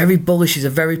was very bullish. He's a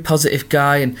very positive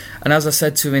guy, and as I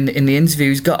said to him in the interview,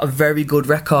 he's got a very good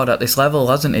record at this level,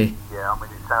 hasn't he? Yeah, I mean,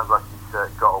 it sounds like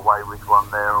he's got away with one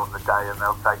there on the day, and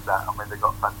they'll take that. I mean, they've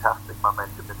got fantastic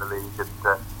momentum in the league,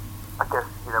 and I guess,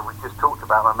 we just talked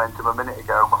about momentum a minute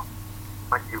ago.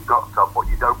 When you've got some, what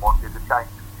you don't want is a change.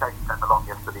 Change came along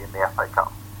yesterday in the FA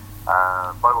Cup.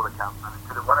 By all accounts, they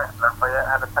could have won it. Lafayette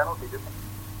had a penalty, didn't they?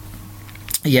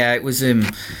 Yeah, it was.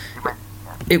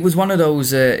 It was one of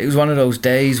those. It was one of those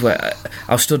days where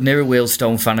I stood near a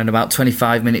Wealdstone fan, and about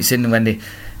 25 minutes in, when they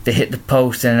hit the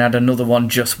post and had another one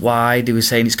just wide, he was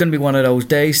saying it's going to be one of those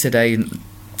days today, and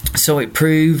so it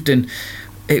proved. And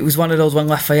it was one of those when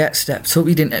Lafayette stepped up,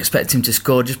 you didn't expect him to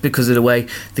score just because of the way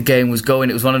the game was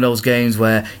going. It was one of those games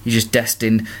where you're just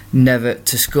destined never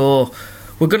to score.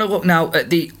 We're going to look now at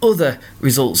the other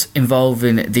results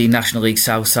involving the National League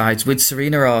South sides with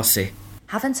Serena Rossi.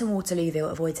 Haventon Waterlooville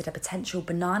avoided a potential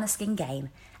banana skin game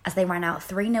as they ran out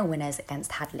 3-0 winners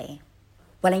against Hadley.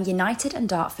 Welling United and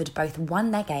Dartford both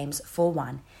won their games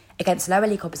 4-1 against lower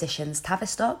league oppositions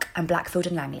Tavistock and Blackfield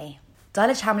and Langley.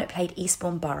 Dulwich Hamlet played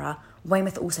Eastbourne Borough.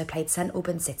 Weymouth also played St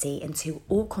Albans City in 2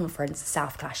 all-conference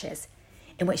South clashes,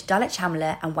 in which Dulwich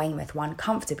Hamlet and Weymouth won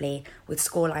comfortably with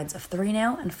scorelines of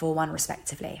 3-0 and 4-1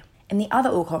 respectively. In the other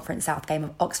all-conference South game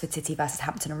of Oxford City versus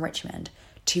Hampton and Richmond,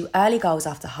 2 early goals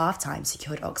after half-time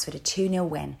secured Oxford a 2-0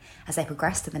 win as they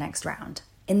progressed to the next round.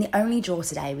 In the only draw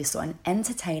today, we saw an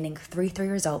entertaining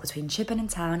 3-3 result between Chippenham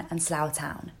Town and Slough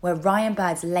Town, where Ryan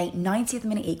Bird's late 90th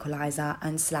minute equaliser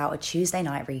earned Slough a Tuesday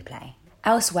night replay.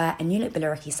 Elsewhere, a Newlett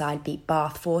Billericay side beat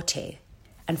Bath 4-2.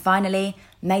 And finally,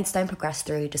 Maidstone progressed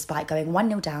through despite going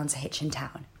 1-0 down to Hitchin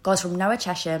Town. Goals from Noah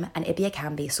Chesham and Ibia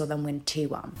Camby saw them win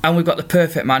 2-1. And we've got the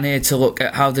perfect man here to look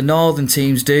at how the northern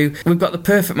teams do. We've got the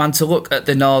perfect man to look at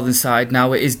the northern side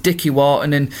now. It is Dickie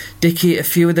Wharton, and Dickie, a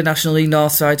few of the National League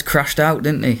North sides crashed out,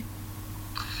 didn't they?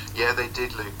 Yeah, they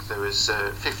did, Luke. There was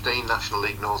 15 National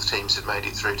League North teams had made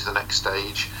it through to the next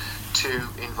stage. 2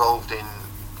 involved in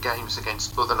games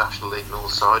against other National League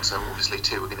North sides, so obviously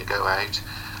 2 were going to go out.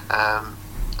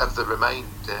 Of the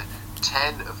remainder,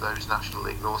 10 of those National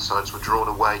League North sides were drawn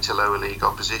away to lower league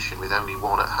opposition, with only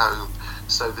one at home.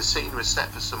 So the scene was set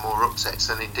for some more upsets,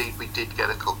 and indeed we did get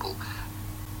a couple.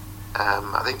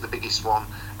 I think the biggest one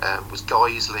was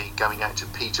Guiseley going out to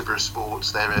Peterborough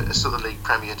Sports. They're a Southern League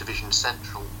Premier Division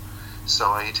Central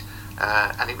side,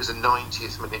 and it was a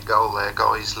 90th minute goal there.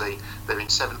 Guiseley, they're in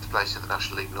 7th place in the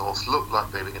National League North, looked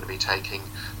like they were going to be taking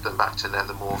them back to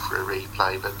Nethermore for a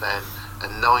replay, but then a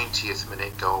 90th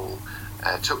minute goal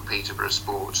took Peterborough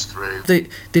Sports through. They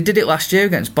did it last year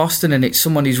against Boston, and it's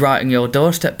someone who's right on your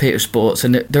doorstep, Peterborough Sports,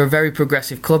 and they're a very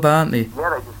progressive club, aren't they? Yeah,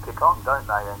 they just kick on, don't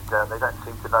they? And they don't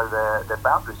seem to know their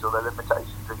boundaries or their limitations.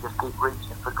 They just keep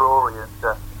reaching for glory.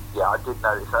 And yeah, I did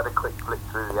notice. I had a quick flick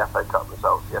through the FA Cup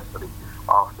results yesterday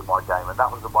after my game, and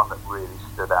that was the one that really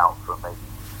stood out for me.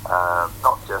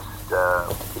 Not just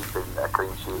keeping a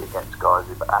clean sheet against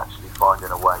Guiseley, but actually finding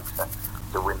a way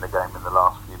to win the game in the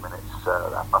last few minutes.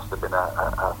 That must have been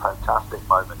a fantastic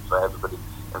moment for everybody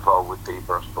involved with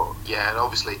Peterborough Sport. Yeah, and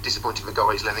obviously disappointing for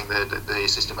Guiseley. I think the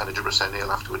assistant manager, Russ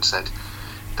O'Neill, afterwards said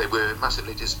they were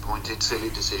massively disappointed. Silly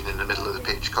decision in the middle of the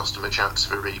pitch, cost them a chance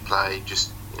for a replay.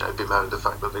 Just bemoaned the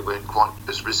fact that they weren't quite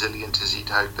as resilient as he'd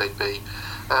hoped they'd be.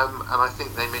 And I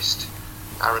think they missed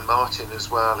Aaron Martin as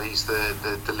well. He's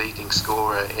the leading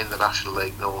scorer in the National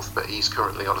League North, but he's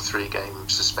currently on a 3-game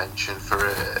suspension for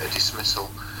a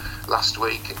dismissal last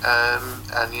week.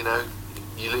 And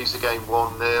you lose the game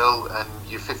 1-0 and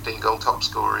your 15-goal top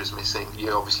scorer is missing.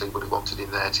 You obviously would have wanted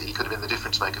him there. He could have been the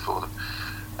difference maker for them.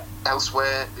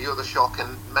 Elsewhere, the other shock,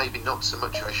 and maybe not so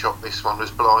much of a shock this one,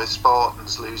 was Blythe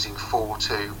Spartans losing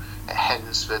 4-2 at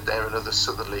Hensford. They're another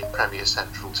Southern League Premier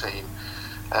Central team.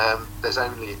 There's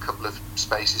only a couple of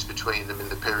spaces between them in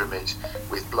the pyramid,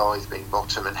 with Blythe being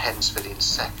bottom and Hensford in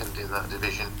second in that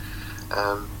division.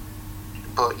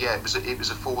 But yeah, it was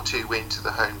a 4-2 win to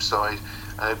the home side.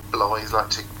 Blythe like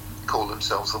to call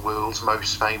themselves the world's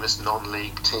most famous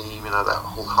non-league team. That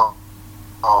whole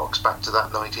harks back to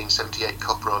that 1978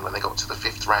 Cup run when they got to the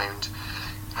 5th round.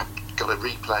 Got a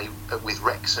replay with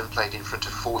Wrexham, played in front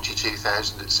of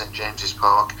 42,000 at St James's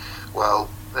Park. Well,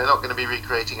 they're not going to be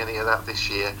recreating any of that this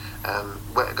year.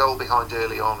 A goal behind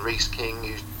early on, Reece King,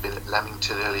 who's been at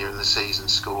Leamington earlier in the season,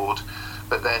 scored.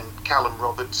 But then Callum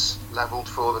Roberts levelled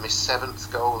for them, his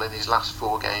 7th goal in his last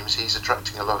 4 games. He's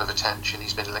attracting a lot of attention.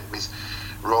 He's been linked with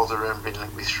Rotherham, been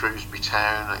linked with Shrewsbury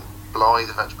Town, and Blythe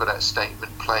have had to put out a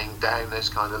statement playing down those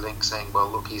kind of links, saying, well,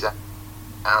 look, he's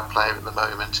our player at the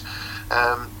moment.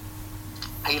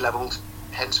 He levelled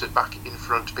Hensford back in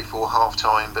front before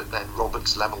half-time, but then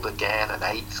Roberts levelled again, an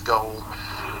 8th goal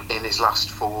in his last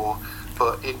 4.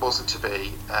 But it wasn't to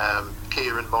be.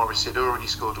 Kieran Morris had already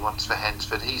scored once for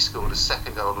Hensford. He scored a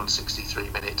 2nd goal on 63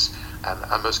 minutes, and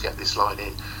I must get this line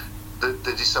in. The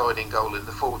deciding goal in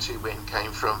the 4-2 win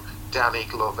came from Danny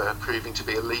Glover, proving to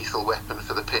be a lethal weapon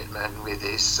for the Pitmen with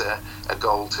his a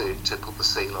goal to put the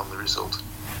seal on the result.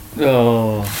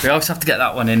 Oh, we always have to get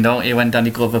that one in, don't you, when Danny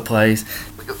Glover plays?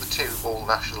 We've got the 2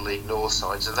 All-National League North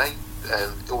sides, and they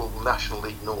All-National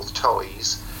League North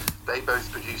ties. They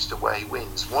both produced away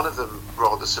wins. One of them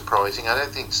rather surprising. I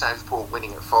don't think Southport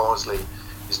winning at Farsley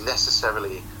is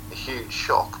necessarily a huge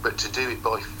shock, but to do it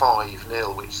by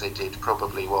 5-0, which they did,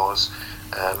 probably was.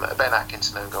 Ben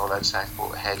Atkinson own goal out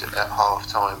Southport ahead at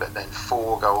half-time, but then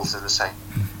 4 goals in the second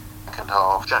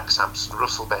half. Jack Sampson,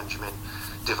 Russell Benjamin,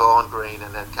 Devon Green,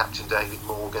 and then Captain David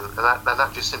Morgan, and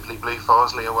that just simply blew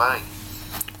Farsley away.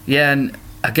 Yeah, and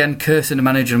again, cursing the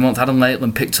manager of the month. Adam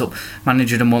Lakeland picked up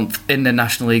manager of the month in the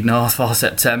National League North for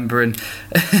September, and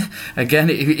again,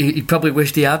 he probably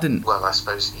wished he hadn't. Well, I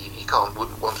suppose he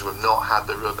wouldn't want to have not had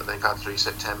the run that they've had through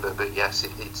September, but yes,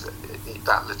 it's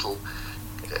that little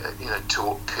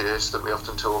talk curse that we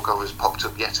often talk of has popped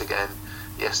up yet again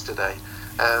yesterday.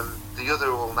 The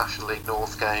other All-National League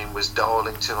North game was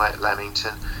Darlington at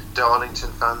Leamington.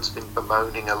 Darlington fans have been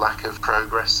bemoaning a lack of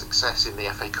success in the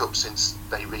FA Cup since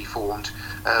they reformed,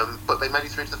 but they made it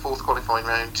through to the 4th qualifying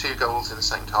round. 2 goals in the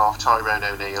second half, Tyrone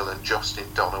O'Neill and Justin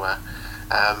Donowa,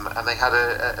 and they had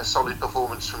a solid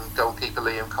performance from goalkeeper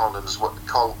Liam Connell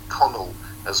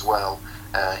as well.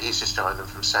 He's just joined them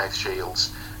from South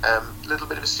Shields. Little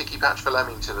bit of a sticky patch for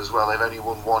Leamington as well. They've only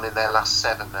won 1 in their last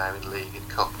 7 now in League and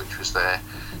Cup, which was their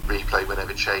replay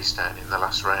whenever Chasetown in the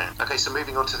last round. Okay, so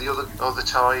moving on to the other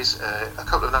ties, a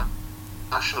couple of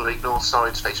National League North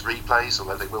sides face replays,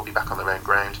 although they will be back on their own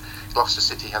ground. Gloucester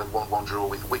City had a 1-1 draw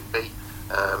with Whitby,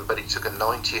 but it took a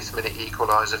 90th minute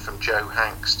equaliser from Joe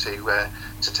Hanks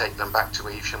to take them back to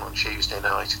Evesham on Tuesday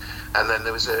night. And then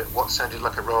there was what sounded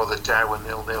like a rather dour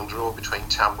 0-0 draw between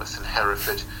Tamworth and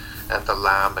Hereford. And the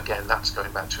Lamb, again, that's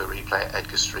going back to a replay at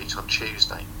Edgar Street on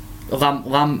Tuesday.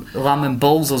 lamb and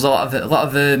bulls. There was a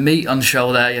lot of meat on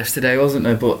show there yesterday, wasn't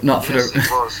there? But not for Yes,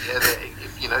 it was. Yeah,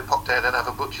 if pop down and have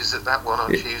a butcher's at that one on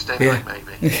Tuesday night,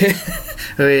 maybe.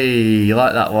 Hey, you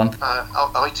like that one?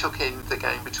 I took in the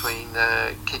game between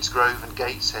Kidsgrove and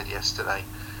Gateshead yesterday.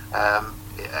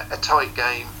 A tight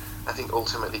game. I think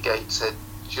ultimately Gateshead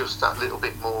just that little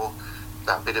bit more,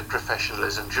 that bit of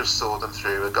professionalism just saw them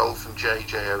through. A goal from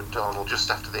JJ O'Donnell just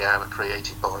after the hour,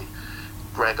 created by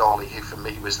Greg Ollie, who for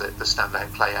me was the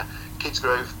standout player.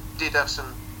 Kidsgrove did have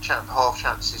some half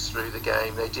chances through the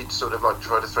game. They did sort of like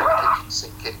try to throw the kitchen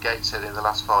sink at Gateshead in the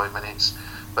last 5 minutes,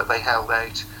 but they held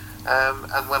out.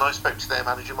 And when I spoke to their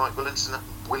manager Mike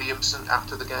Williamson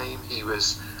after the game, he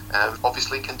was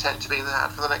obviously content to be in the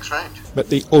hat for the next round. But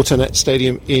the Autonet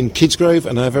Stadium in Kidsgrove,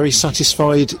 and our very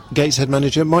satisfied Gateshead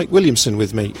manager Mike Williamson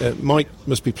with me. Mike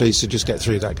must be pleased to just get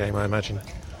through that game, I imagine.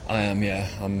 I am, yeah.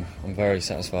 I'm very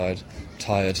satisfied.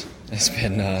 Tired. It's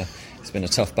been a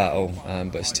tough battle,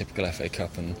 but it's typical FA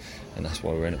Cup, and that's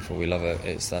what we're in it for. We love it.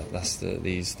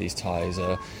 These ties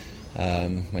are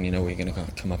when you know what you're going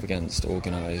to come up against,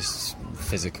 organised,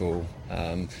 physical,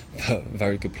 but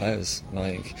very good players.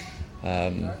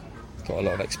 Got a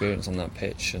lot of experience on that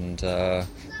pitch, and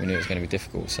we knew it was going to be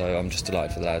difficult. So I'm just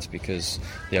delighted for the lads, because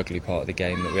the ugly part of the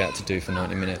game that we had to do for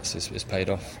 90 minutes is paid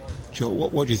off. Sure.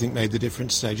 What do you think made the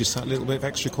difference today? Just that little bit of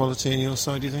extra quality on your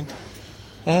side, do you think?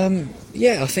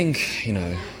 Yeah, I think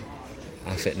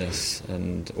our fitness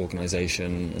and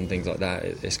organisation and things like that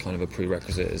is kind of a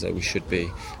prerequisite, is that we should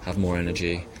have more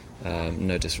energy.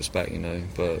 No disrespect,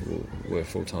 but we're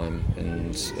full time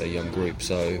and a young group,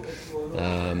 so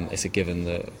it's a given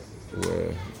that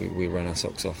we run our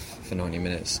socks off for 90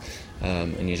 minutes,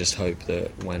 and you just hope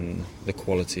that when the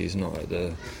quality is not at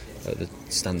the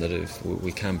standard of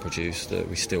we can produce, that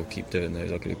we still keep doing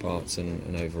those ugly parts,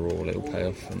 and overall it'll pay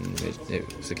off, and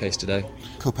it was the case today.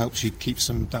 Cup helps you keep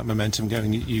that momentum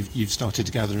going. You've started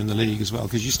to gather in the league as well,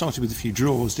 because you started with a few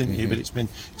draws, didn't you? But it's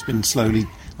been slowly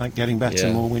getting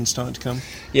better, more wins starting to come.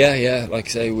 Yeah. Like I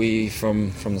say, we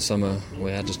from the summer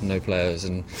we had just no players,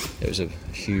 and it was a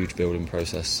huge building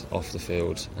process off the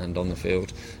field and on the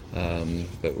field.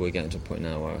 But we're getting to a point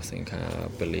now where I think our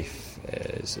belief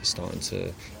is starting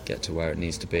to get to where it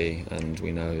needs to be, and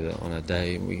we know that on a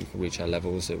day we reach our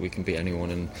levels that we can beat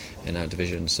anyone in our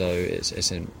division. So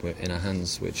it's in our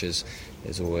hands, which is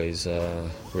always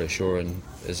reassuring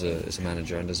as a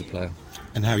manager and as a player.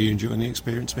 And how are you enjoying the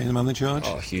experience being the man in charge?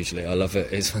 Oh, hugely. I love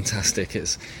it. It's fantastic.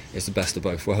 It's the best of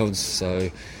both worlds.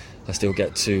 So I still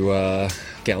get to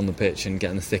get on the pitch and get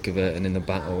in the thick of it and in the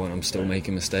battle, and I'm still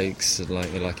making mistakes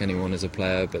like anyone as a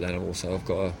player, but then also I've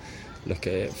got to look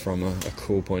at it from a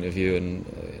cool point of view, and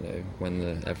when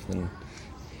the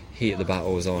heat of the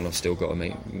battle is on, I've still got to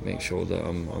make sure that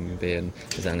I'm being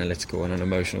as analytical and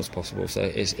unemotional as possible. So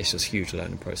it's just a huge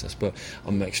learning process, but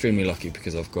I'm extremely lucky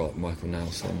because I've got Michael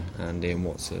Nelson and Ian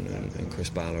Watson and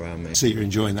Chris Bale around me. So you're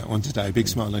enjoying that one today, big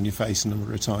smile on your face a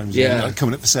number of times, yeah,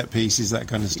 coming up for set pieces, that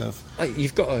kind of stuff.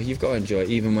 You've got to enjoy it,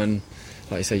 even when,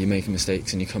 like you say, you're making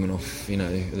mistakes and you're coming off,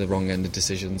 the wrong end of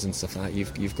decisions and stuff like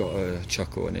that. You've got to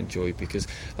chuckle and enjoy, because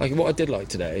what I did like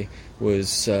today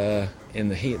was in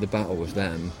the heat of the battle with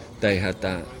them, they had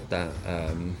that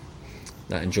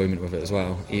enjoyment with it as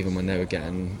well. Even when they were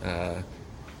getting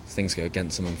things go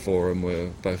against them and for them, we were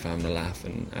both having a laugh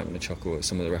and having a chuckle at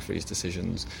some of the referees'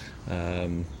 decisions,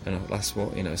 and that's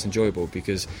what it's enjoyable,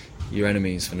 because you're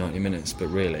enemies for 90 minutes, but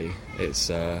really it's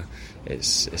a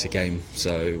game,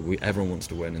 so everyone wants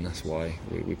to win, and that's why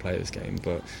we play this game.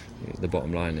 But the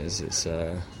bottom line is it's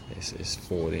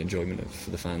for the enjoyment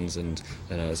for the fans and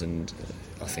us, and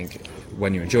I think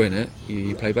when you're enjoying it,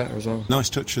 you play better as well. Nice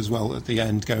touch as well at the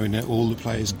end, going at all the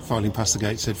players filing past the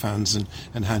Gateshead fans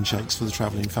and handshakes for the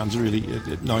travelling fans. Really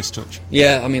a nice touch.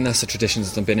 Yeah, I mean, that's the tradition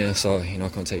since I've been here, so I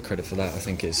can't take credit for that. I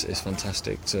think it's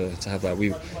fantastic to have that.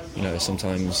 We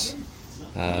sometimes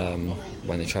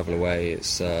when they travel away,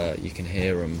 it's you can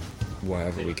hear them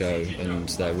wherever we go, and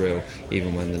they're real,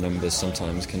 even when the numbers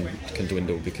sometimes can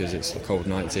dwindle because it's the cold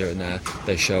nights here and there.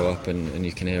 They show up and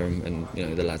you can hear them,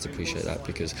 and the lads appreciate that,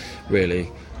 because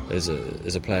really as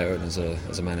a player and as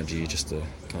a manager, you're just a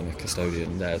kind of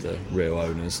custodian. They're the real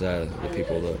owners, they're the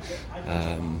people that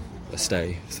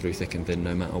stay through thick and thin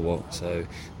no matter what, so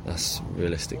that's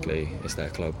realistically it's their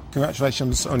club.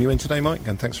 Congratulations on your win today, Mike,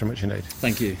 and thanks very much indeed.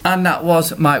 Thank you. And that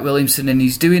was Mike Williamson, and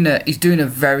he's doing a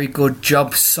very good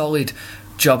job, solid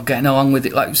job getting along with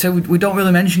it. Like you said, we don't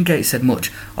really mention Gateshead much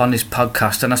on this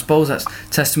podcast, and I suppose that's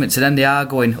testament to them. They are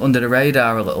going under the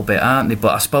radar a little bit, aren't they?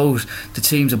 But I suppose the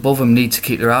teams above them need to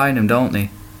keep their eye on them, don't they?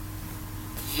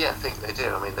 Yeah, I think they do.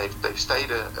 I mean, they've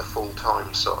stayed a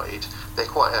full-time side. They're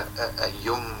quite a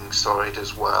young side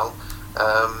as well.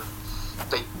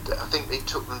 I think it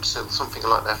took them to something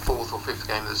like their 4th or 5th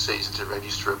game of the season to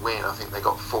register a win. I think they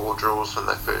got 4 draws from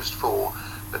their first 4,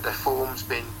 but their form's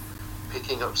been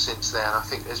picking up since then. I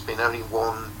think there's been only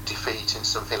 1 defeat in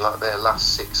something like their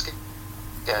last 6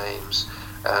 games.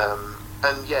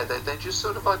 And yeah, they're just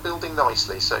sort of like building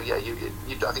nicely. So yeah,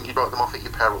 I think you brought them off at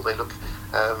your peril. They look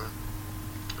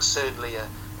certainly a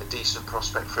decent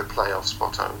prospect for a playoff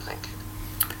spot, I would think.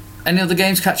 Any other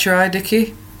games catch your eye,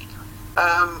 Dickie?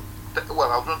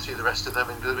 Well, I'll run through the rest of them.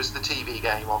 And there was the TV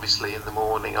game, obviously, in the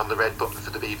morning on the red button for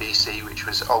the BBC, which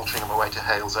was Altrincham away to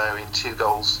Halesowen. 2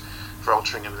 goals for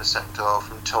Altrincham in the second half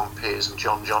from Tom Pearce and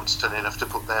John Johnston, enough to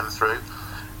put them through.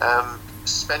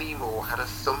 Spennymoor had a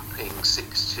thumping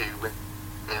 6-2 win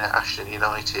at Ashton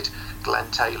United. Glenn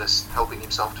Taylor helping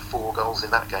himself to 4 goals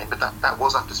in that game, but that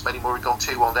was after Spennymoor had gone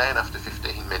 2-1 down after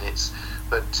 15 minutes.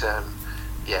 But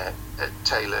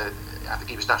Taylor, I think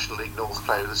he was National League North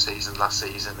Player of the Season last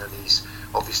season, and he's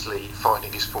obviously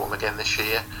finding his form again this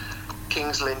year.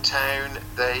 Kings Lynn Town,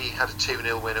 they had a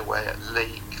 2-0 win away at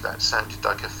Leek. That sounded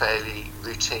like a fairly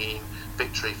routine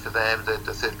victory for them, the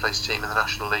 3rd place team in the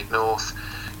National League North.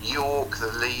 York,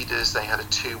 the leaders, they had a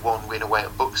 2-1 win away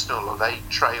at Buxton, although they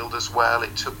trailed as well.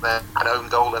 It took them an own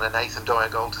goal and a Nathan Dyer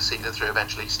goal to see them through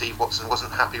eventually. Steve Watson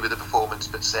wasn't happy with the performance,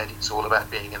 but said it's all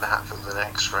about being in the hat for the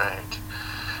next round.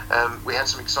 We had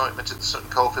some excitement at the Sutton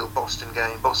Coldfield Boston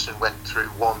game. Boston went through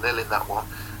 1-0 in that one.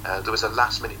 There was a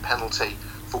last minute penalty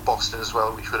for Boston as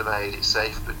well, which would have made it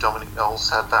safe, but Dominic Knowles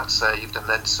had that saved, and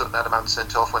then Sutton had a man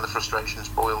sent off when the frustrations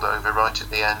boiled over right at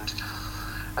the end.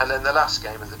 And then the last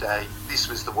game of the day, this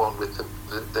was the one with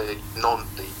the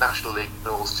National League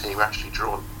North team actually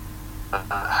drawn at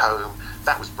home.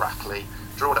 That was Brackley,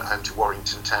 drawn at home to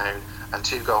Warrington Town, and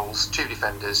 2 goals, 2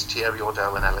 defenders, Thierry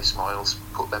Ordell and Ellis Miles,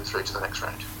 put them through to the next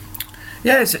round.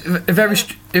 Yeah,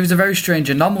 it was a very strange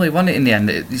anomaly, wasn't it, in the end?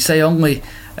 You say only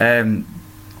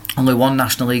one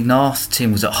National League North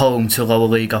team was at home to lower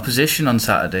league opposition on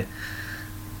Saturday.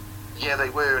 Yeah, they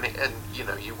were, and you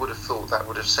know, you would have thought that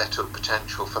would have set up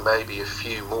potential for maybe a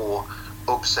few more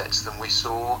upsets than we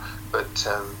saw, but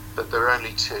there are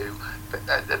only 2. But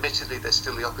admittedly, there's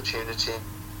still the opportunity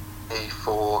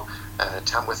for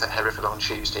Tamworth at Hereford on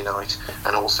Tuesday night,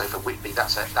 and also for Whitby.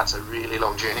 That's a really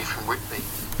long journey from Whitby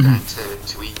down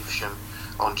to Evesham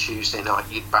on Tuesday night.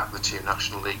 You'd back the 2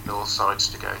 National League North sides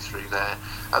to go through there,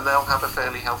 and they'll have a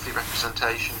fairly healthy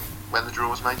representation when the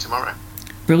draw is made tomorrow.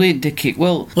 Brilliant, Dickie.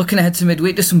 Well, looking ahead to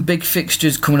midweek, there's some big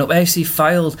fixtures coming up. AC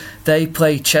Fylde, they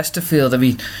play Chesterfield. I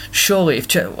mean, surely if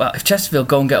Chesterfield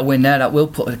go and get a win there, that will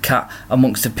put the cat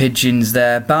amongst the pigeons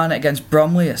there. Barnet against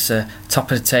Bromley, it's a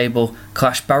top of the table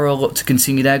clash. Barrow look to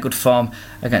continue their good form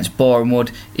against Boreham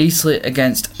Wood. Eastleigh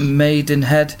against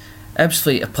Maidenhead.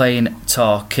 Ebbsfleet are playing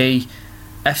Torquay.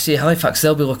 FC Halifax,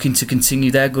 they'll be looking to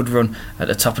continue their good run at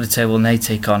the top of the table, and they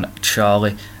take on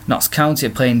Chorley. Notts County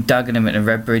are playing Dagenham at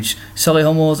Redbridge.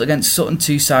 Solihull Moors against Sutton,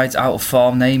 2 sides out of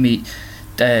form. They meet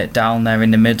down there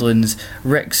in the Midlands.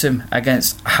 Wrexham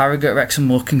against Harrogate.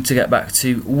 Wrexham looking to get back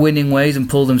to winning ways and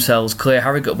pull themselves clear.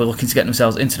 Harrogate will be looking to get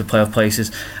themselves into the playoff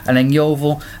places. And then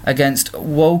Yeovil against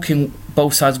Woking.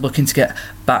 Both sides looking to get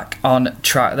back on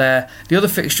track there. The other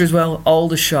fixture as well,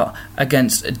 Aldershot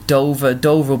against Dover.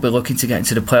 Dover will be looking to get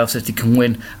into the playoffs if they can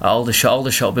win at Aldershot.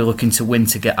 Aldershot will be looking to win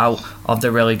to get out of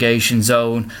the relegation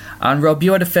zone. And Rob,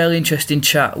 you had a fairly interesting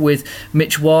chat with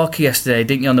Mitch Walker yesterday,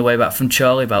 didn't you, on the way back from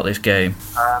Chorley about this game?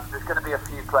 There's going to be a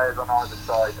few players on either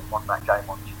side on that game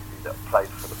on Tuesday that played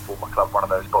for the former club. One of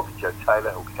those, Bobby Joe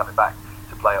Taylor, who'll be coming back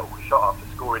to play at Aldershot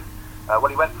after scoring.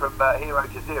 He went from 0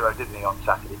 to 0, didn't he, on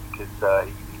Saturday, because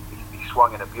he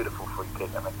swung in a beautiful free kick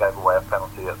and then gave away a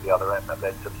penalty at the other end that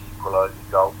led to the equalising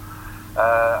goal.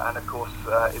 And of course,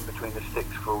 in between the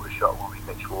sticks for Aldershot will be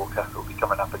Mitch Walker, who'll be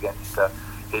coming up against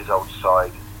his old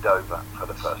side, Dover, for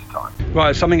the first time.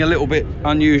 Right, something a little bit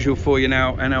unusual for you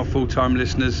now, NL full-time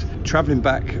listeners. Travelling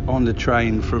back on the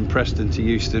train from Preston to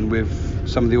Euston with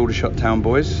some of the Aldershot Town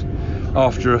boys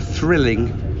after a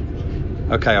thrilling...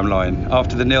 Okay, I'm lying.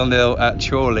 After the 0-0 at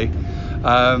Chorley.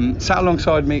 Sat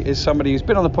alongside me is somebody who's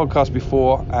been on the podcast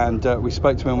before, and we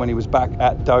spoke to him when he was back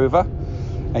at Dover.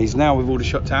 He's now with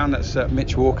Aldershot Town. That's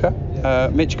Mitch Walker.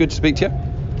 Mitch, good to speak to you.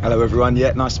 Hello everyone.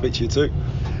 Yeah, nice to speak to you too.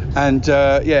 And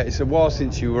it's a while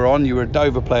since you were on. You were a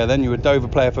Dover player then. You were a Dover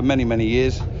player for many, many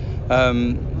years.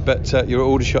 But you're at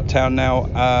Aldershot Town now.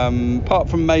 Apart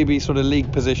from maybe sort of league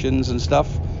positions and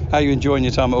stuff, how are you enjoying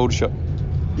your time at Aldershot?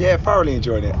 Yeah, thoroughly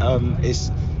enjoying it. It's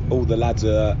all the lads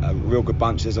are a real good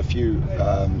bunch. There's a few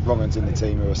wrong ones in the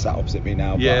team who are sat opposite me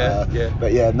now.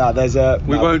 But there's a.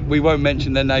 We won't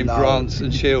mention their name, Grants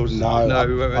and Shields. No,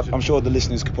 I'm sure the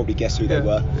listeners could probably guess who they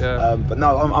were. Yeah. But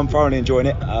no, I'm thoroughly enjoying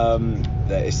it.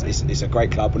 It's a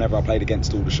great club. Whenever I played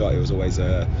against Aldershot, it was always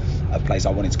a place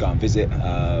I wanted to go and visit.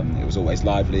 It was always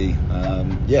lively.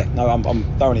 I'm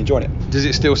thoroughly enjoying it. Does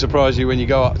it still surprise you when you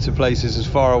go up to places as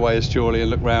far away as Chorley and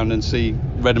look round and see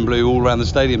red and blue all around the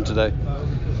stadium today?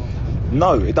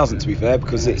 No, it doesn't, to be fair,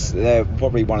 because they're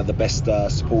probably one of the best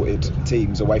supported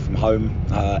teams away from home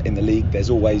in the league. There's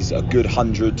always a good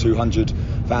 100, 200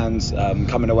 fans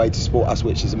coming away to support us,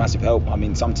 which is a massive help. I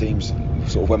mean, some teams,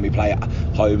 sort of when we play at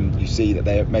home, you see that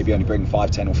they maybe only bring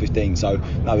 5, 10 or 15. So,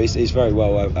 no, it's very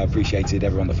well appreciated,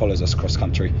 everyone that follows us across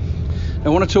country. I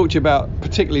want to talk to you about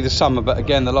particularly the summer, but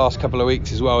again the last couple of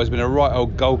weeks as well. Has been a right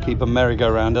old goalkeeper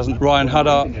merry-go-round, hasn't it? Ryan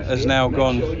Huddart has now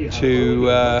gone to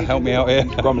help me out here.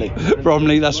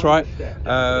 Bromley, that's right.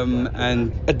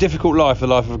 And a difficult life, the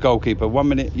life of a goalkeeper. 1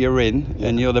 minute you're in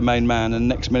and you're the main man, and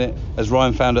next minute, as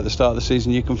Ryan found at the start of the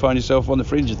season, you can find yourself on the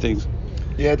fringe of things.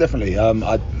 Yeah, definitely.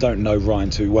 I don't know Ryan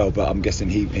too well, but I'm guessing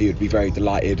he would be very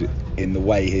delighted in the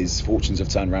way his fortunes have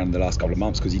turned around in the last couple of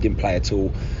months, because he didn't play at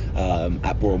all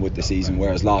at Boreham Wood this season,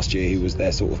 whereas last year he was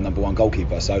their sort of number one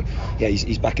goalkeeper. So yeah,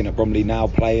 he's back in at Bromley now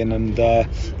playing, and I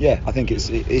think it's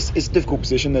a difficult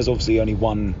position. There's obviously only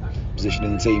one position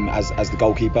in the team as the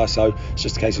goalkeeper, so it's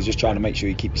just a case of just trying to make sure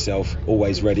you keep yourself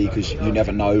always ready, because you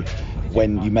never know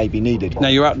when you may be needed. Now,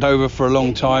 you're at Dover for a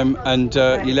long time, and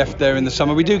you left there in the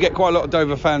summer. We do get quite a lot of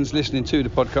Dover fans listening to the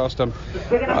podcast.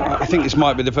 I think this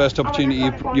might be the first opportunity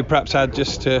you perhaps had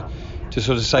just to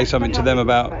sort of say something to them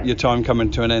about your time coming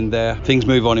to an end there. Things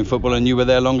move on in football, and you were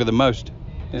there longer than most.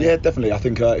 Yeah, definitely. I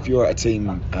think if you're at a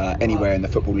team anywhere in the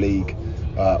Football League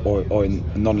or in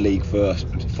non-league for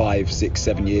 5, 6,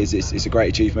 7 years, it's a great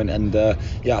achievement, and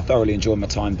I thoroughly enjoyed my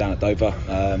time down at Dover.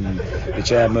 The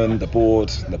chairman, the board,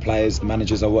 the players, the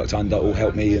managers I worked under all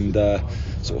helped me and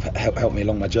sort of helped me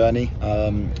along my journey.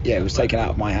 It was taken out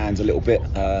of my hands a little bit,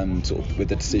 sort of with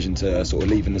the decision to sort of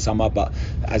leave in the summer, but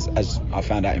as I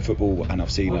found out in football, and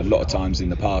I've seen a lot of times in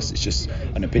the past, it's just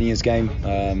an opinions game.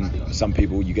 Some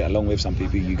people you get along with, some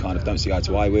people you kind of don't see eye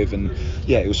to eye with, and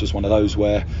it was just one of those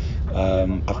where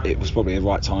it was probably the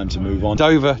right time to move on.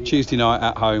 Dover, Tuesday night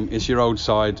at home, it's your old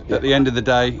side. At the end of the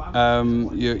day,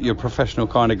 you're a professional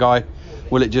kind of guy.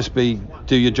 Will it just be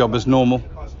do your job as normal?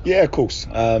 Yeah, of course.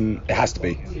 It has to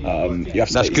be. You have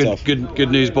to. That's good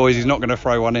news, boys. He's not going to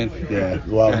throw one in. Yeah.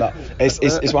 Well, no,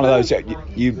 it's one of those.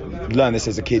 You learn this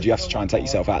as a kid. You have to try and take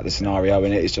yourself out of the scenario,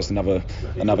 and it's just another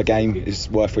game. It's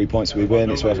worth 3 points if we win.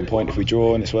 It's worth a point if we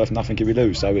draw, and it's worth nothing if we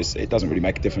lose. So it doesn't really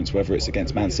make a difference whether it's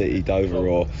against Man City, Dover,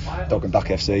 or Dog and Duck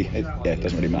FC. It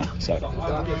doesn't really matter. So.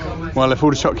 Well, if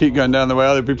Aldershot keep going down the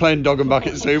way, they'll be playing Dog and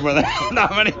Bucket soon. But no,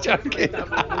 I'm only joking.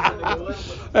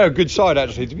 Oh, good side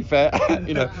actually. To be fair,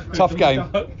 tough game.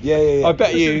 Yeah. I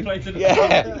bet you.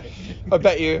 Yeah. I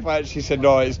bet you if I actually said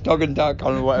no, it's Dog and Duck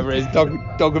or whatever it is,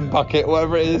 dog and Bucket,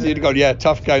 whatever it is, you'd have gone, yeah,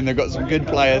 tough game. They've got some good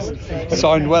players,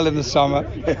 signed well in the summer.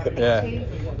 Yeah.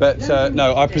 But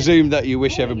no, I presume that you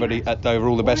wish everybody at Dover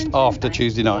all the best after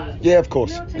Tuesday night. Yeah, of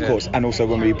course, and also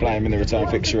when we play them in the return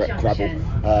fixture at Crabble.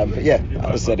 But yeah,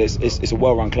 as I said, it's a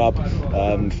well-run club,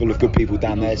 full of good people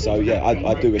down there. So yeah,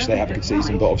 I do wish they have a good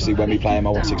season. But obviously, when we play them,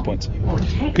 I want 6 points.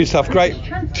 Good stuff. Great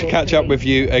to catch up with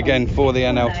you again for the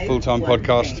NL Full-Time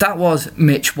Podcast. That was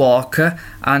Mitch Walker,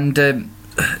 and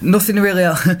nothing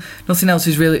else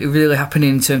is really happening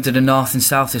in terms of the north and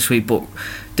south this week. But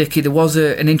Dickie, there was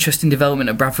an interesting development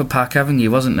at Bradford Park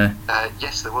Avenue, wasn't there?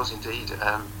 Yes, there was indeed.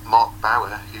 Mark Bauer,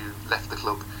 who left the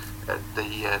club at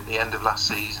the end of last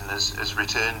season, has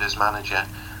returned as manager.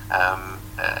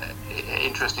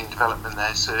 Interesting development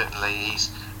there. Certainly,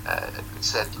 he's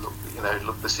said,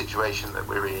 look, the situation that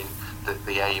we're in, that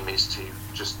the aim is to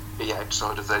just be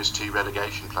outside of those 2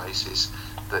 relegation places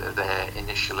that are there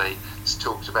initially. It's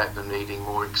talked about them needing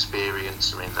more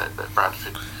experience. I mean, that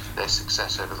Bradford, their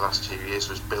success over the last 2 years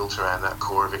was built around that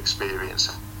core of experience.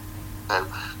 So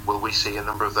will we see a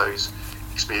number of those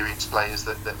experienced players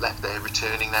that left there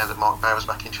returning now that Mark Bauer's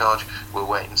back in charge? We'll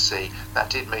wait and see. That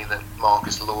did mean that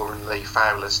Marcus Law and Lee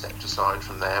Fowler stepped aside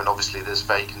from there, and obviously there's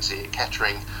vacancy at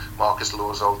Kettering, Marcus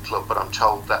Law's old club, but I'm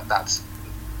told that that's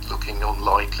looking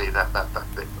unlikely, that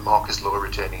Marcus Law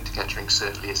returning to Kettering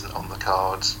certainly isn't on the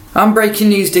cards. And breaking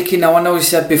news, Dickie. Now, I know you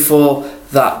said before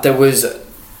that there was a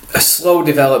slow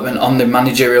development on the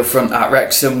managerial front at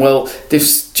Wrexham. Well, they've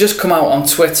just come out on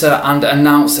Twitter and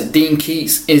announced that Dean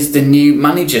Keats is the new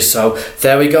manager. So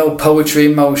there we go, poetry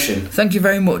in motion. Thank you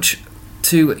very much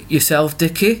to yourself,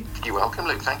 Dickie. You're welcome,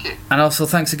 Luke. Thank you. And also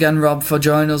thanks again, Rob, for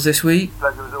joining us this week.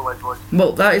 Pleasure as always, boys.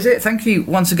 Well, that is it. Thank you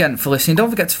once again for listening. Don't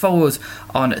forget to follow us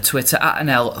on Twitter at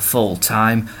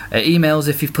NLFulltime. Emails,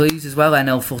 if you please, as well,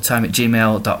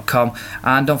 nlfulltime@gmail.com.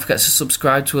 And don't forget to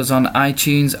subscribe to us on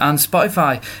iTunes and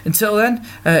Spotify. Until then,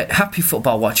 happy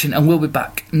football watching, and we'll be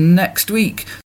back next week.